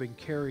today, you've been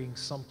carrying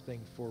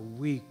something for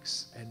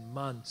weeks and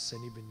months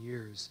and even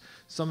years.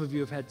 Some of you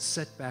have had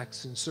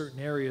setbacks in certain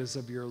areas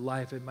of your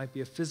life. It might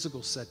be a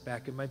physical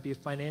setback. It might be a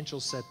financial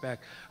setback,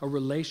 a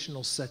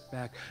relational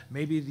setback.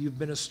 Maybe you've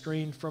been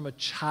estranged from a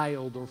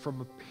child or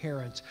from a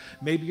parent.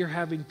 Maybe you're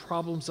having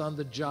problems on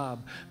the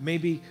job.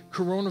 Maybe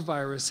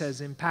coronavirus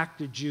has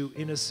impacted you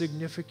in a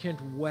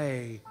significant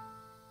way.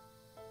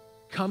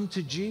 Come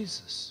to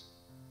Jesus,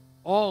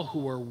 all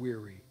who are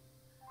weary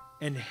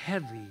and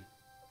heavy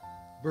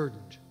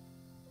burdened.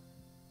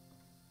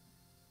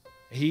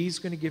 He's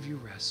going to give you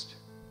rest.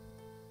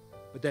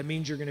 But that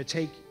means you're going to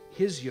take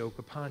His yoke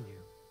upon you.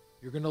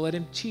 You're going to let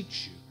Him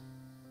teach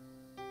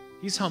you.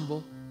 He's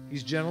humble.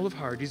 He's gentle of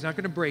heart. He's not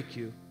going to break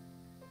you.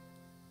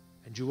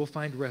 And you will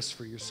find rest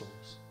for your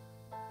souls.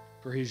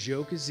 For His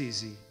yoke is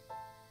easy,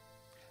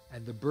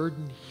 and the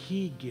burden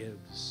He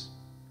gives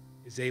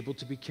is able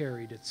to be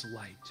carried. It's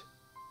light.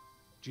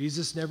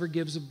 Jesus never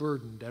gives a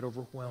burden that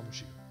overwhelms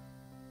you.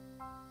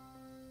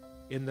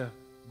 In the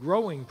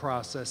growing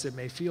process, it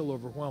may feel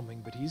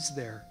overwhelming, but He's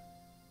there.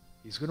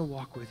 He's going to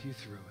walk with you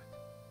through it.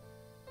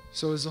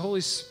 So as the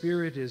Holy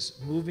Spirit is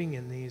moving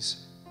in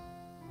these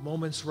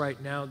moments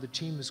right now, the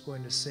team is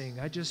going to sing.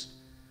 I'm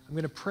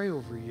going to pray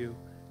over you,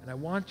 and I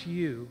want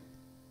you,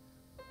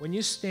 when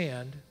you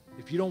stand,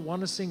 if you don't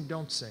want to sing,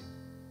 don't sing.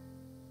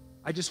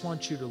 I just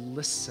want you to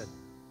listen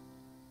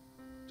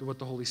to what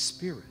the Holy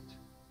Spirit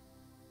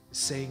is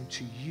saying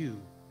to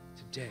you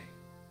today.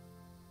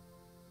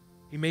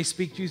 He may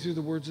speak to you through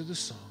the words of the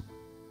song.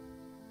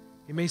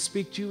 He may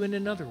speak to you in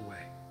another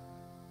way.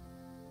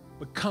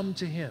 But come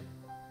to Him,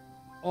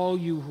 all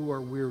you who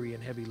are weary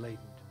and heavy laden.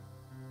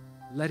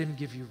 Let Him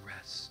give you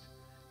rest.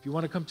 If you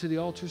want to come to the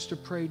altars to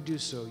pray, do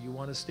so. You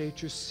want to stay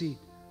at your seat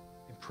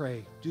and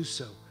pray, do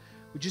so.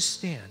 Would you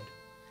stand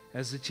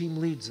as the team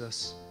leads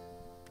us?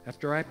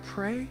 After I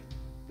pray,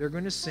 they're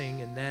going to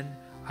sing, and then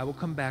I will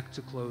come back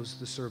to close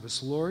the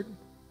service. Lord,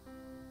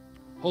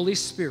 Holy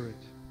Spirit,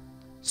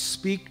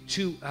 speak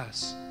to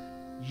us,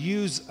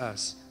 use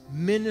us,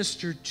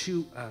 minister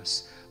to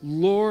us.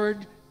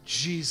 Lord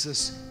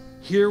Jesus,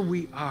 here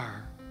we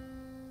are.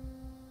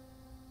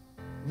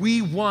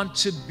 We want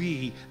to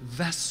be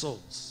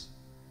vessels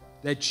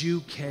that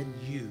you can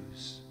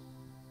use.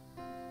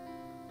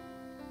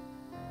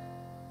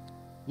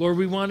 Lord,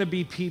 we want to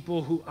be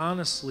people who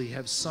honestly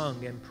have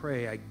sung and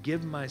pray, I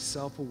give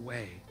myself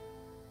away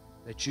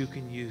that you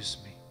can use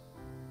me.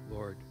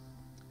 Lord,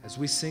 as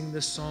we sing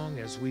this song,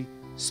 as we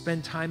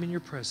spend time in your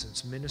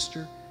presence,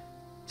 minister,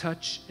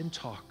 touch, and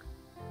talk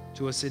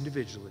to us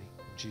individually.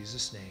 In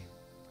Jesus' name,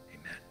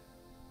 amen.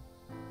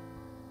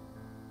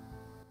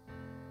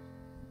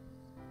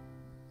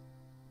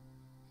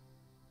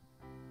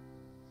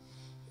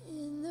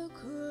 In the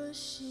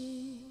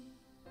crushing,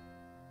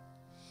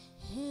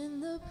 in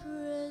the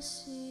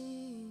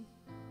pressing,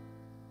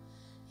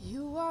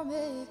 you are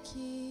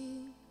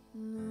making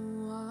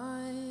new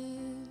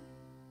wine.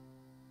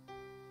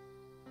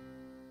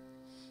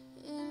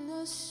 In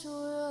the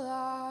soil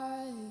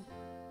I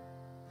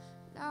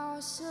now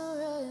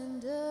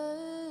surrender,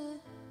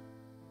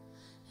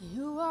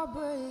 you are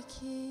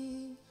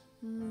breaking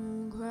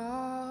new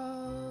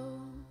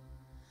ground.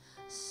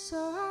 So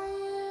I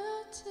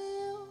yield to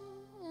you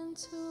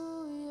into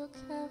your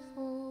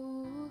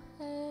careful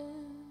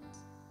hands.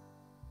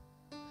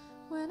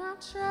 When I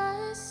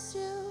trust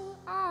you,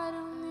 I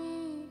don't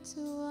need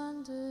to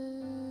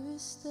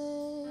understand.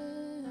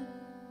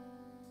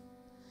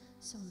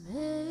 So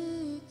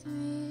make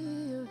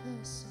me a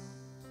vessel,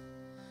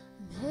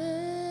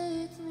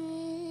 make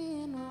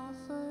me an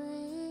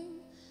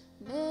offering,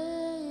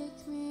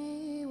 make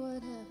me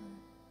whatever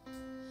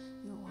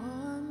you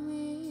want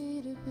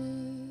me to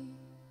be.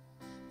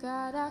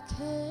 God, I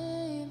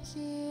came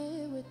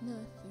here with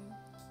nothing,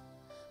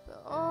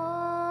 but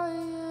all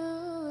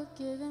you have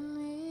given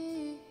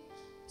me.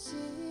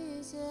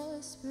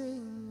 Jesus,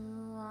 bring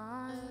new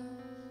wine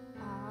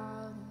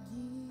out of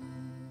me.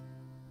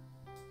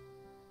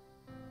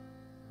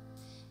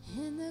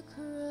 In the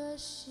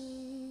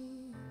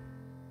crushing,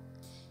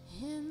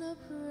 in the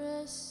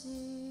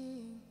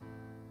pressing,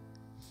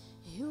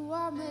 you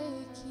are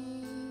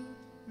making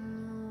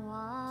new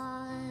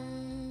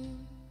wine.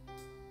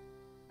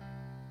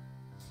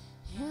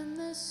 In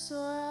the soil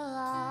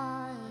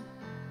I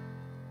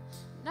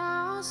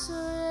now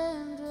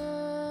surrender,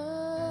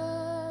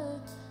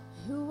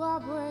 you are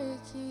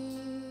breaking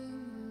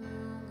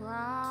new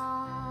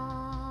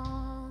ground.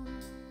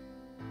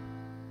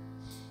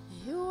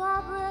 You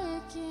are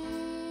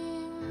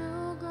breaking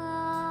new ground.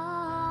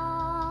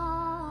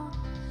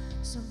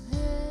 So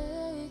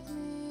make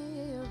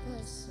me a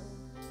vessel,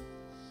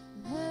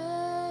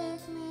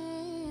 make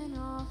me an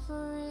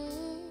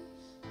offering,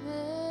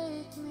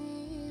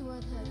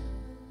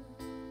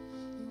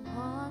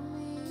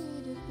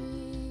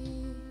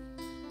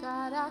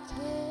 God, I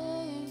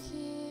came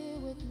here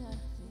with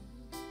nothing,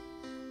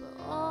 but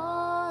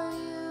all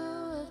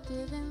you have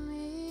given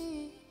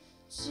me.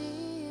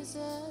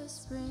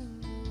 Jesus,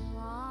 bring the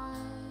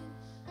wine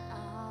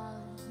out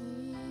of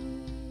me.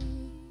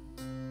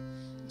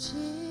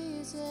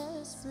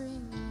 Jesus,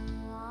 bring the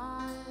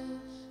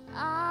wine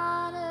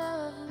out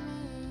of me.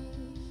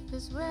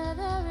 'Cause where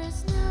there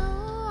is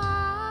new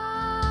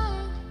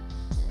wine,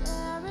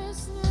 there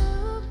is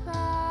new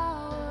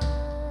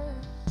power,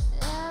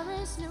 there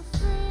is new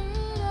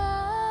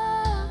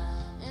freedom,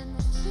 and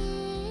the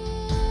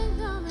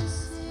kingdom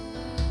is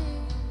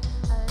here.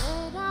 I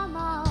lay down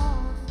my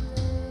old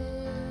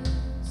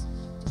flames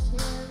to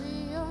carry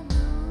your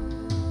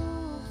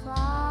new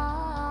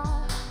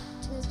fire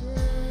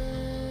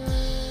today.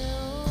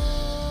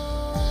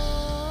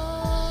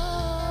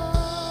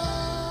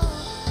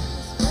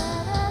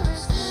 Where there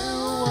is new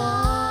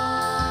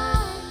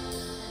wine,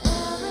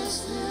 there is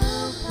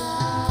new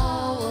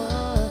power,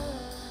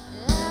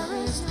 there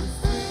is new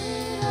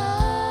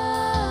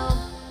freedom,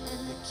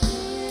 and the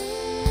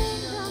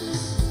kingdom is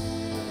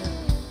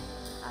here.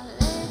 I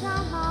lay down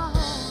my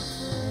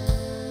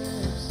old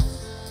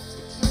flames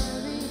to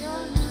carry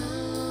your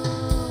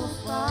new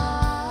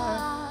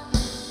fire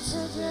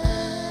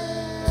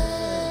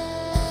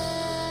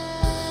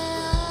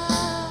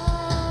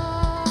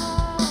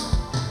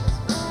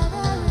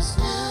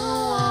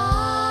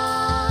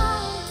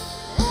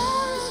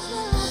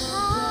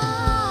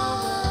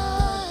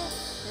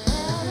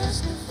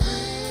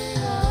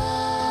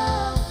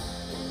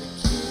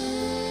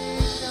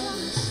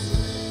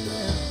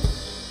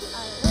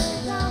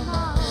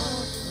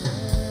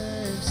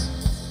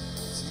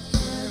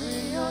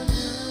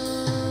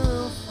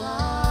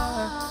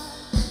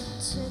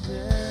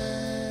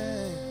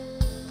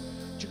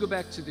Would you go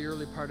back to the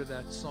early part of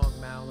that song,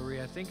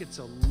 Mallory? I think it's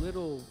a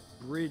little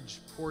bridge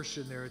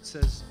portion there. It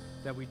says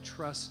that we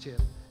trust him.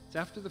 It's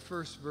after the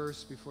first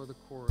verse, before the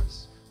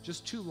chorus.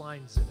 Just 2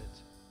 lines in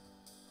it.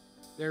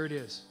 There it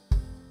is.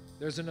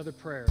 There's another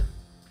prayer.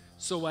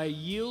 So I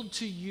yield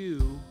to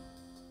you,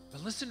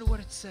 but listen to what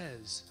it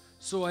says.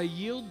 So I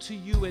yield to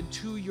you and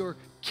to your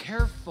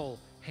careful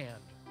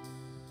hand.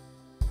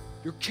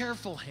 Your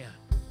careful hand.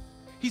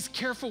 He's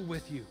careful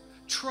with you.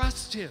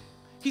 Trust him.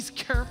 He's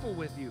careful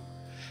with you.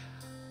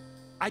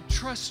 I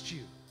trust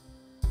you.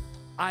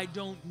 I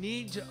don't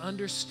need to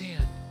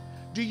understand.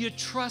 Do you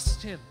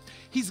trust him?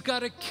 He's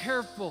got a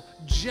careful,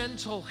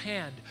 gentle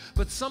hand.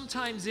 But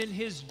sometimes in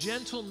his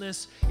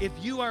gentleness, if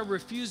you are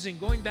refusing,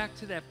 going back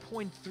to that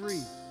point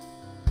 3,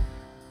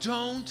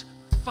 don't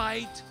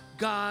fight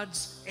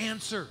God's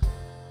answer.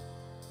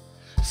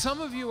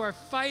 Some of you are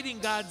fighting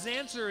God's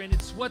answer, and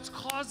it's what's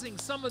causing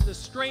some of the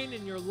strain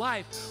in your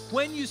life.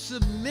 When you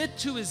submit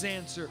to his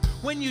answer,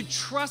 when you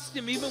trust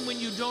him even when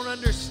you don't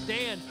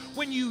understand,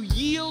 when you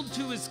yield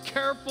to his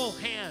careful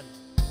hand,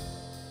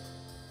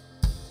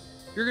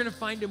 you're going to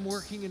find him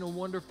working in a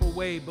wonderful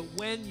way. But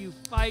when you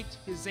fight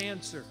his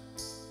answer,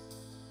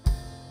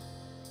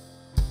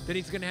 then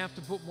he's going to have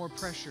to put more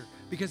pressure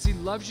because he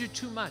loves you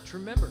too much.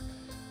 Remember,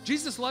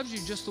 Jesus loves you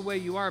just the way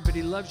you are, but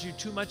he loves you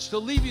too much to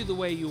leave you the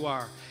way you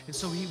are. And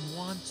so he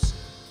wants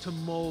to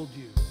mold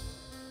you.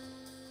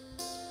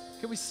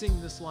 Can we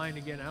sing this line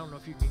again? I don't know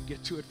if you can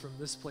get to it from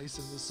this place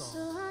in the song.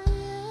 So I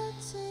yield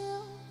to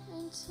you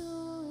and to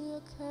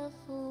your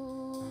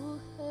careful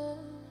hand.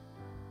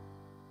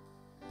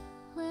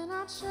 When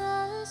I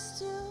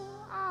trust you,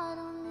 I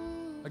don't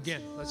need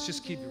Again, to let's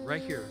just keep it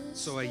right here.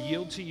 So I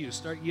yield to you.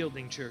 Start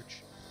yielding,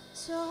 church.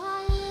 So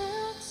I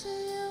yield to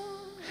you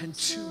And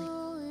to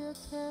your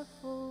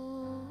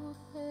careful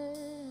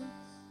hands.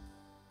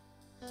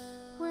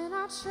 When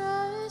I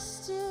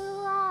trust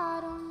you, I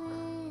don't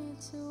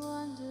need to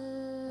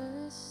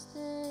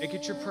understand. make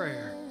it your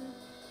prayer.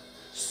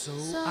 So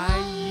I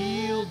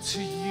yield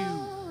to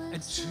you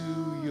and to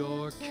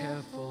your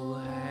careful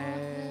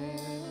hand.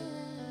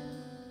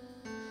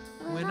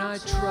 When I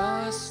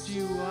trust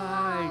you,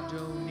 I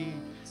don't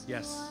need.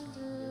 Yes,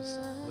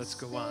 let's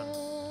go on.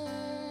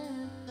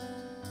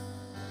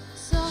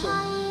 So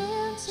I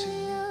yield to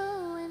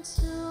you and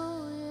to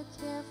your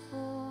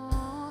careful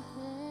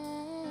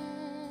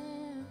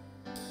hand.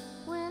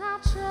 When I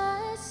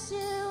trust you,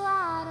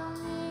 I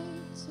don't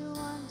need to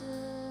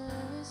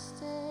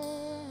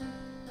understand.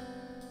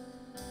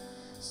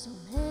 So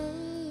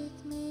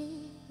make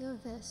me your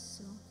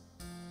vessel.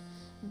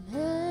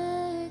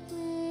 Make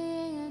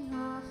me an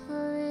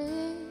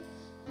offering.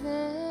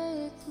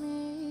 Make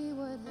me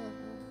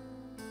whatever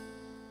you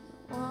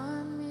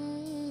want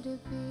me to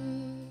be.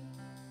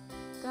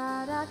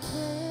 God, I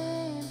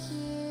came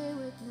here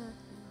with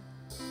nothing,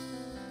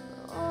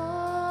 but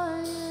all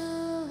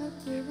you have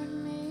given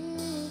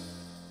me.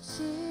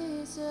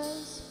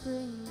 Jesus,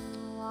 bring the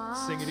wine.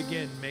 Sing it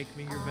again. Make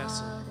me your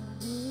vessel. out of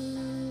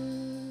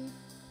me.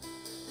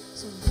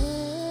 So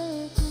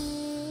make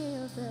me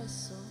a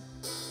vessel.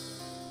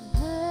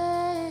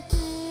 Make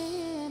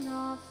me an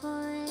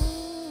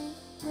offering.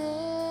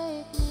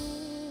 Make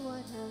me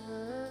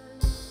whatever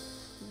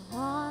you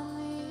want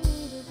me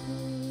to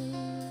be.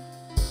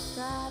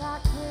 God, I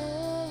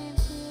came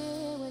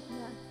here with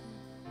nothing,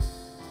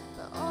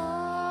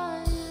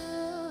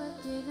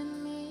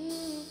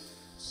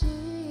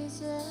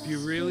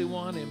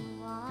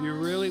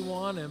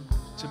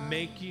 to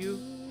make you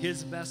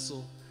his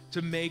vessel,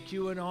 to make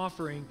you an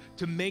offering,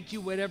 to make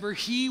you whatever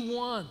he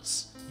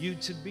wants you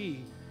to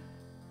be,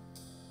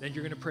 then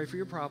you're going to pray for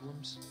your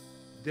problems.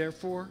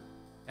 Therefore,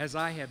 as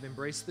I have,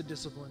 embraced the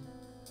discipline,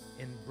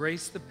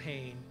 embrace the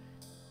pain,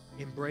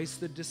 embrace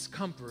the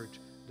discomfort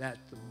that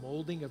the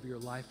molding of your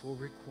life will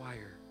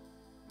require.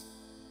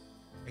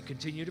 And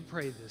continue to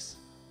pray this,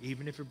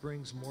 even if it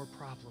brings more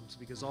problems,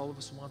 because all of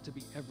us want to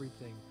be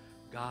everything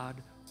God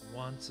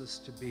wants us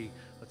to be.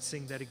 Let's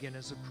sing that again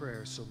as a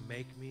prayer. So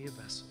make me a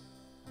vessel.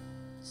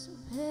 So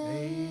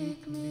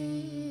make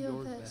me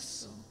your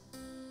vessel.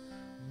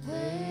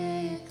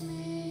 Make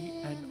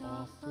me an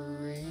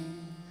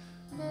offering.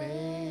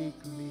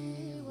 Make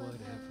me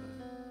whatever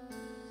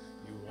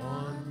you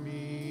want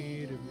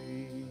me to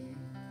be.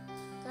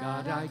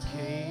 God, I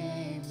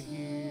came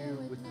here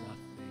with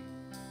nothing,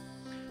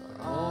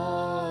 but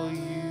all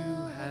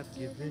you have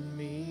given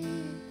me.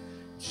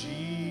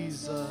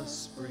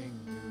 Jesus, bring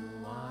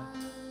new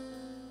wine.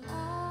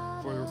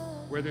 For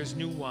where there's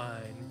new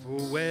wine, for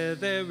where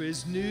there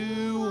is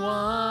new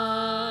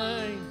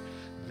wine,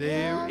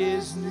 there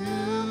is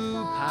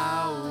new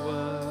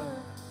power.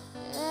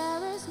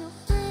 There is no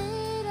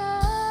freedom,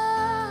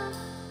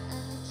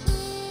 and the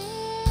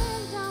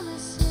kingdom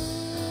is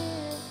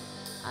here.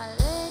 I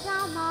lay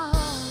down my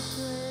old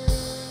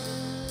place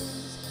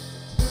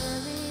to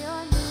carry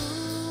your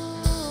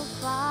new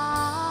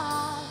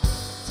fire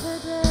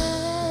today.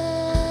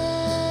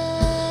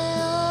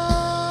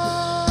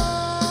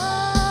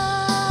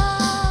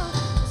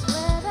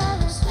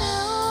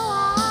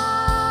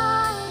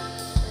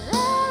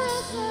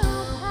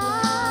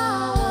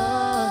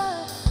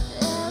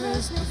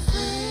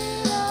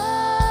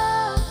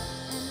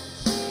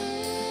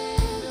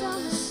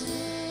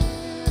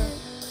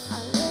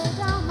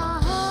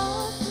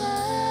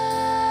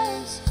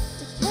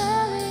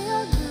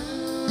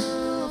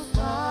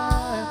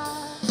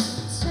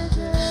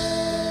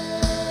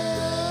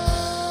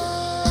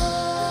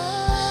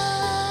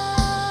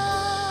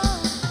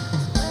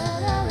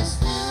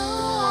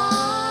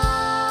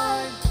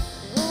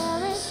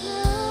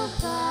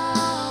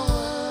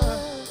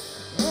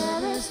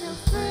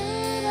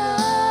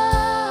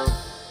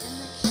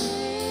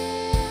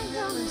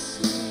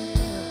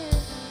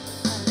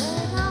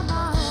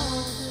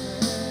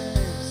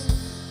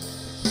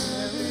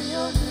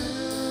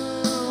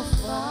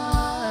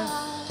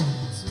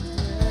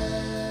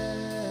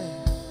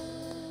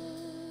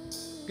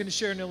 I'm going to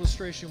share an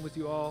illustration with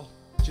you all.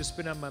 Just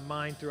been on my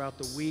mind throughout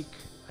the week.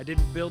 I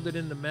didn't build it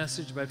in the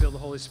message, but I feel the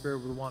Holy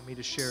Spirit would want me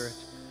to share it.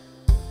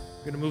 I'm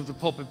going to move the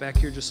pulpit back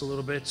here just a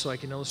little bit so I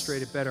can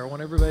illustrate it better. I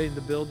want everybody in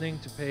the building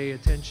to pay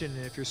attention,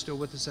 and if you're still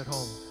with us at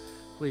home,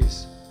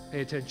 please pay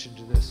attention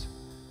to this.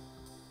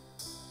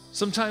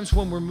 Sometimes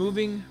when we're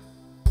moving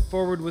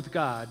forward with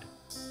God,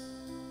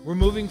 we're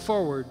moving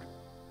forward,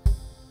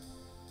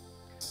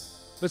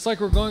 but it's like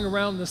we're going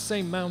around the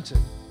same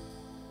mountain,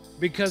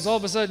 because all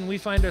of a sudden we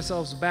find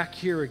ourselves back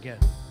here again.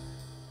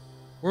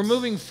 We're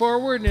moving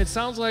forward, and it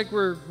sounds like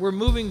we're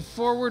moving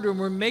forward and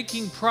we're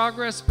making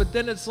progress, but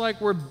then it's like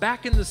we're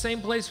back in the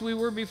same place we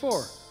were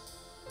before.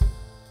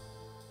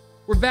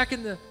 We're back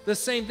in the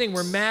same thing.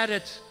 We're mad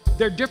at,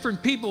 they're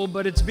different people,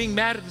 but it's being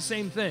mad at the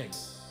same thing.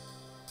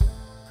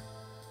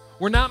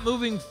 We're not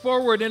moving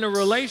forward in a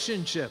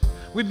relationship.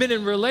 We've been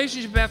in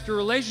relationship after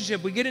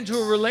relationship. We get into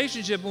a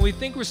relationship and we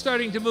think we're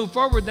starting to move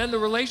forward. Then the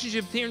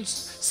relationship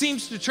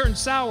seems to turn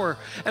sour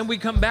and we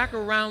come back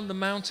around the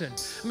mountain.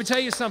 Let me tell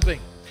you something.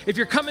 If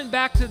you're coming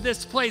back to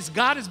this place,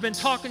 God has been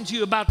talking to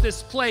you about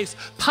this place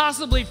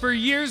possibly for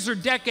years or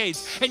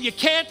decades, and you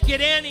can't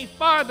get any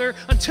farther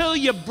until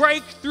you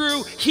break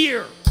through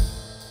here.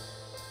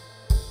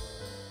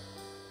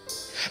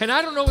 And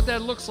I don't know what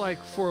that looks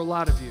like for a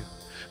lot of you.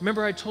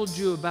 Remember I told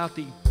you about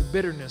the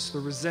bitterness, the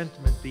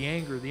resentment, the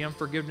anger, the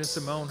unforgiveness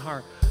in my own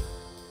heart.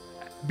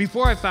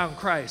 Before I found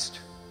Christ,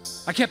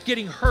 I kept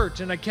getting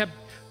hurt and I kept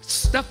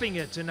stuffing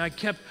it and I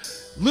kept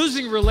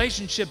losing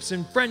relationships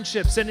and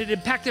friendships, and it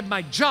impacted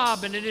my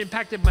job and it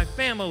impacted my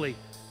family.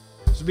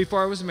 So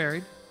before I was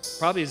married,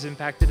 probably has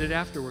impacted it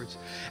afterwards.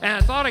 And I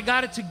thought I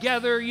got it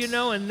together,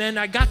 and then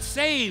I got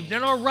saved.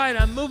 And all right,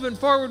 I'm moving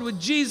forward with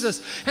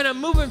Jesus. And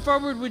I'm moving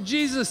forward with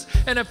Jesus.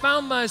 And I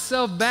found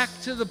myself back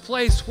to the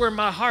place where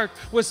my heart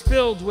was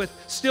filled with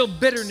still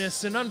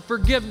bitterness and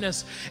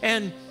unforgiveness.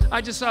 And I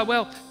just thought,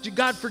 well,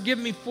 God forgive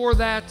me for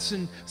that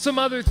and some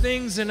other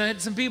things. And I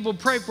had some people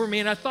pray for me.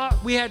 And I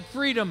thought we had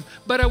freedom.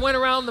 But I went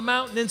around the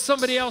mountain and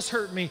somebody else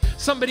hurt me.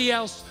 Somebody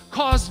else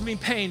caused me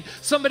pain.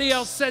 Somebody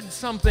else said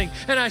something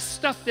and I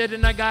stuffed it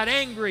and I got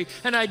angry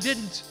and I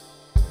didn't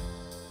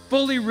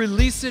fully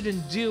release it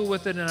and deal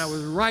with it, and I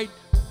was right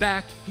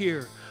back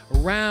here,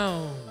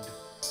 around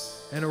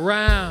and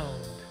around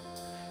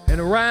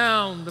and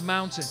around the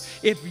mountain.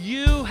 If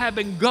you have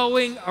been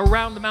going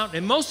around the mountain,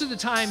 and most of the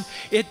time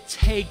it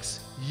takes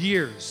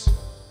years.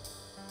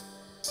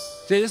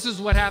 See, this is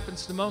what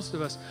happens to most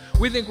of us.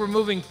 We think we're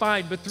moving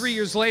fine, but 3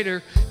 years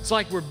later, it's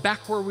like we're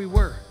back where we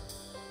were.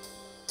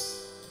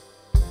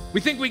 We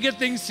think we get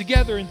things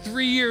together, and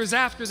 3 years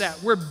after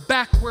that, we're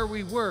back where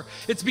we were.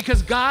 It's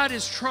because God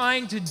is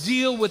trying to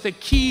deal with a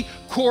key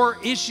core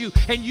issue,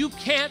 and you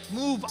can't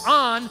move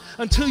on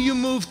until you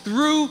move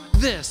through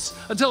this,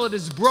 until it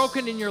is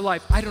broken in your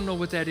life. I don't know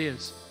what that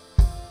is.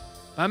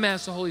 I'm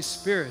asking the Holy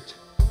Spirit,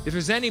 if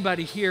there's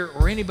anybody here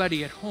or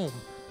anybody at home,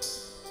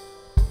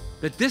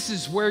 that this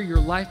is where your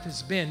life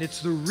has been.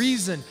 It's the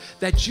reason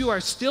that you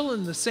are still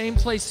in the same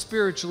place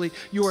spiritually.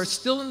 You are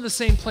still in the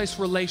same place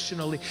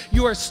relationally.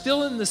 You are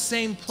still in the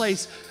same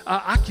place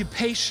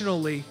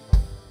occupationally,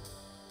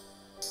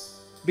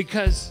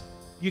 because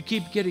you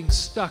keep getting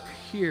stuck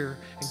here,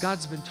 and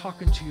God's been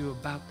talking to you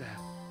about that.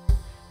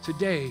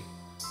 Today,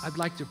 I'd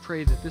like to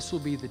pray that this will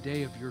be the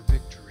day of your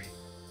victory.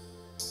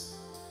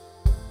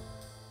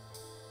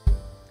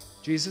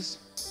 Jesus,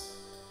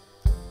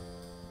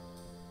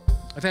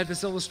 I've had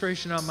this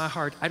illustration on my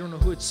heart. I don't know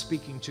who it's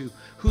speaking to,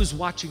 who's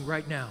watching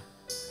right now.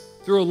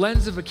 Through a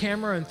lens of a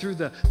camera and through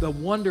the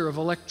wonder of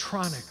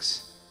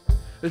electronics,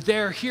 that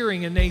they're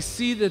hearing and they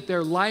see that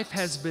their life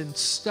has been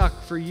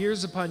stuck for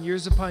years upon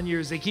years upon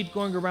years. They keep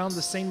going around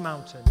the same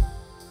mountain.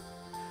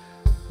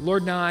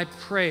 Lord, now I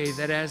pray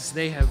that as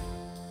they have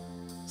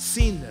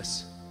seen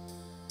this,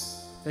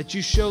 that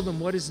you show them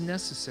what is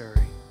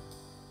necessary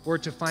for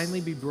it to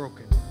finally be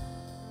broken,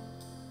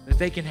 that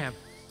they can have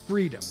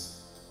freedom.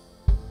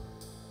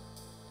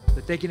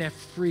 That they can have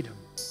freedom,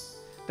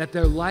 that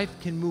their life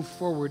can move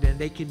forward and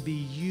they can be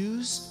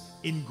used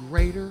in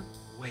greater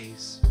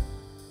ways.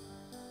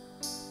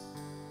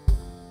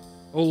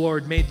 Oh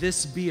Lord, may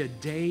this be a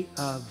day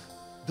of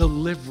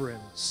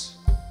deliverance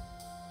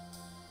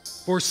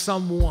for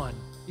someone,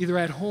 either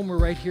at home or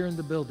right here in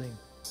the building,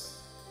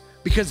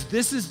 because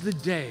this is the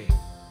day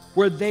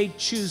where they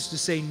choose to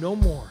say, no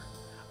more.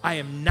 I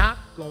am not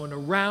going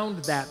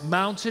around that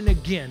mountain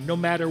again. No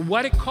matter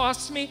what it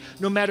costs me,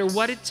 no matter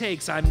what it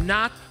takes, I'm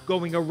not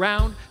going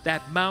around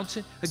that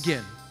mountain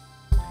again.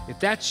 If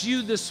that's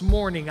you this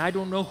morning, I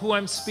don't know who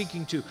I'm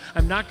speaking to.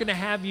 I'm not going to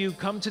have you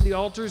come to the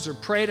altars or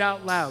pray it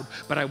out loud,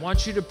 but I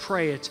want you to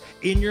pray it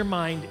in your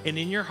mind and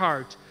in your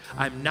heart.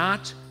 I'm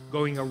not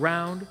going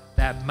around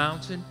that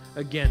mountain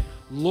again.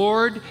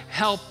 Lord,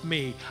 help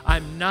me.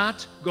 I'm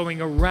not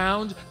going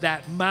around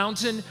that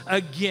mountain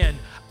again.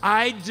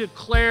 I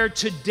declare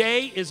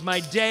today is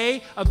my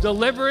day of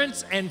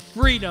deliverance and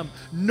freedom.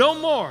 No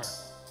more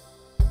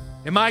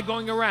am I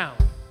going around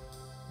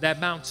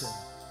that mountain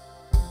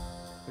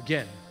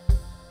again.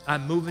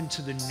 I'm moving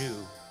to the new.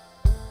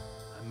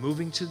 I'm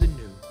moving to the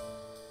new.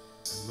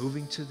 I'm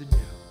moving to the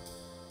new.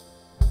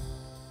 In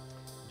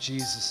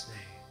Jesus' name.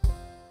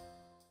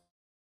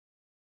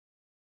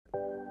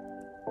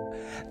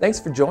 Thanks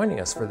for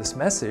joining us for this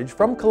message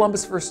from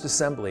Columbus First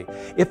Assembly.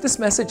 If this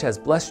message has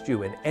blessed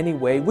you in any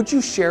way, would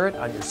you share it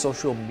on your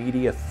social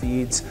media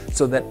feeds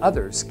so that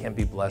others can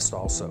be blessed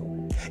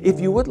also?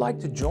 If you would like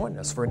to join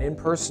us for an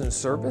in-person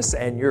service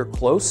and you're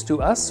close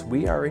to us,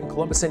 we are in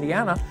Columbus,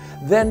 Indiana,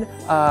 then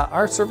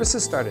our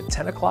services start at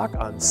 10 o'clock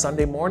on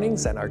Sunday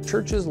mornings, and our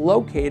church is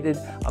located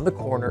on the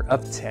corner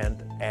of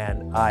 10th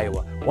and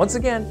Iowa. Once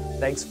again,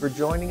 thanks for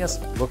joining us.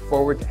 Look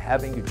forward to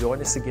having you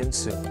join us again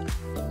soon.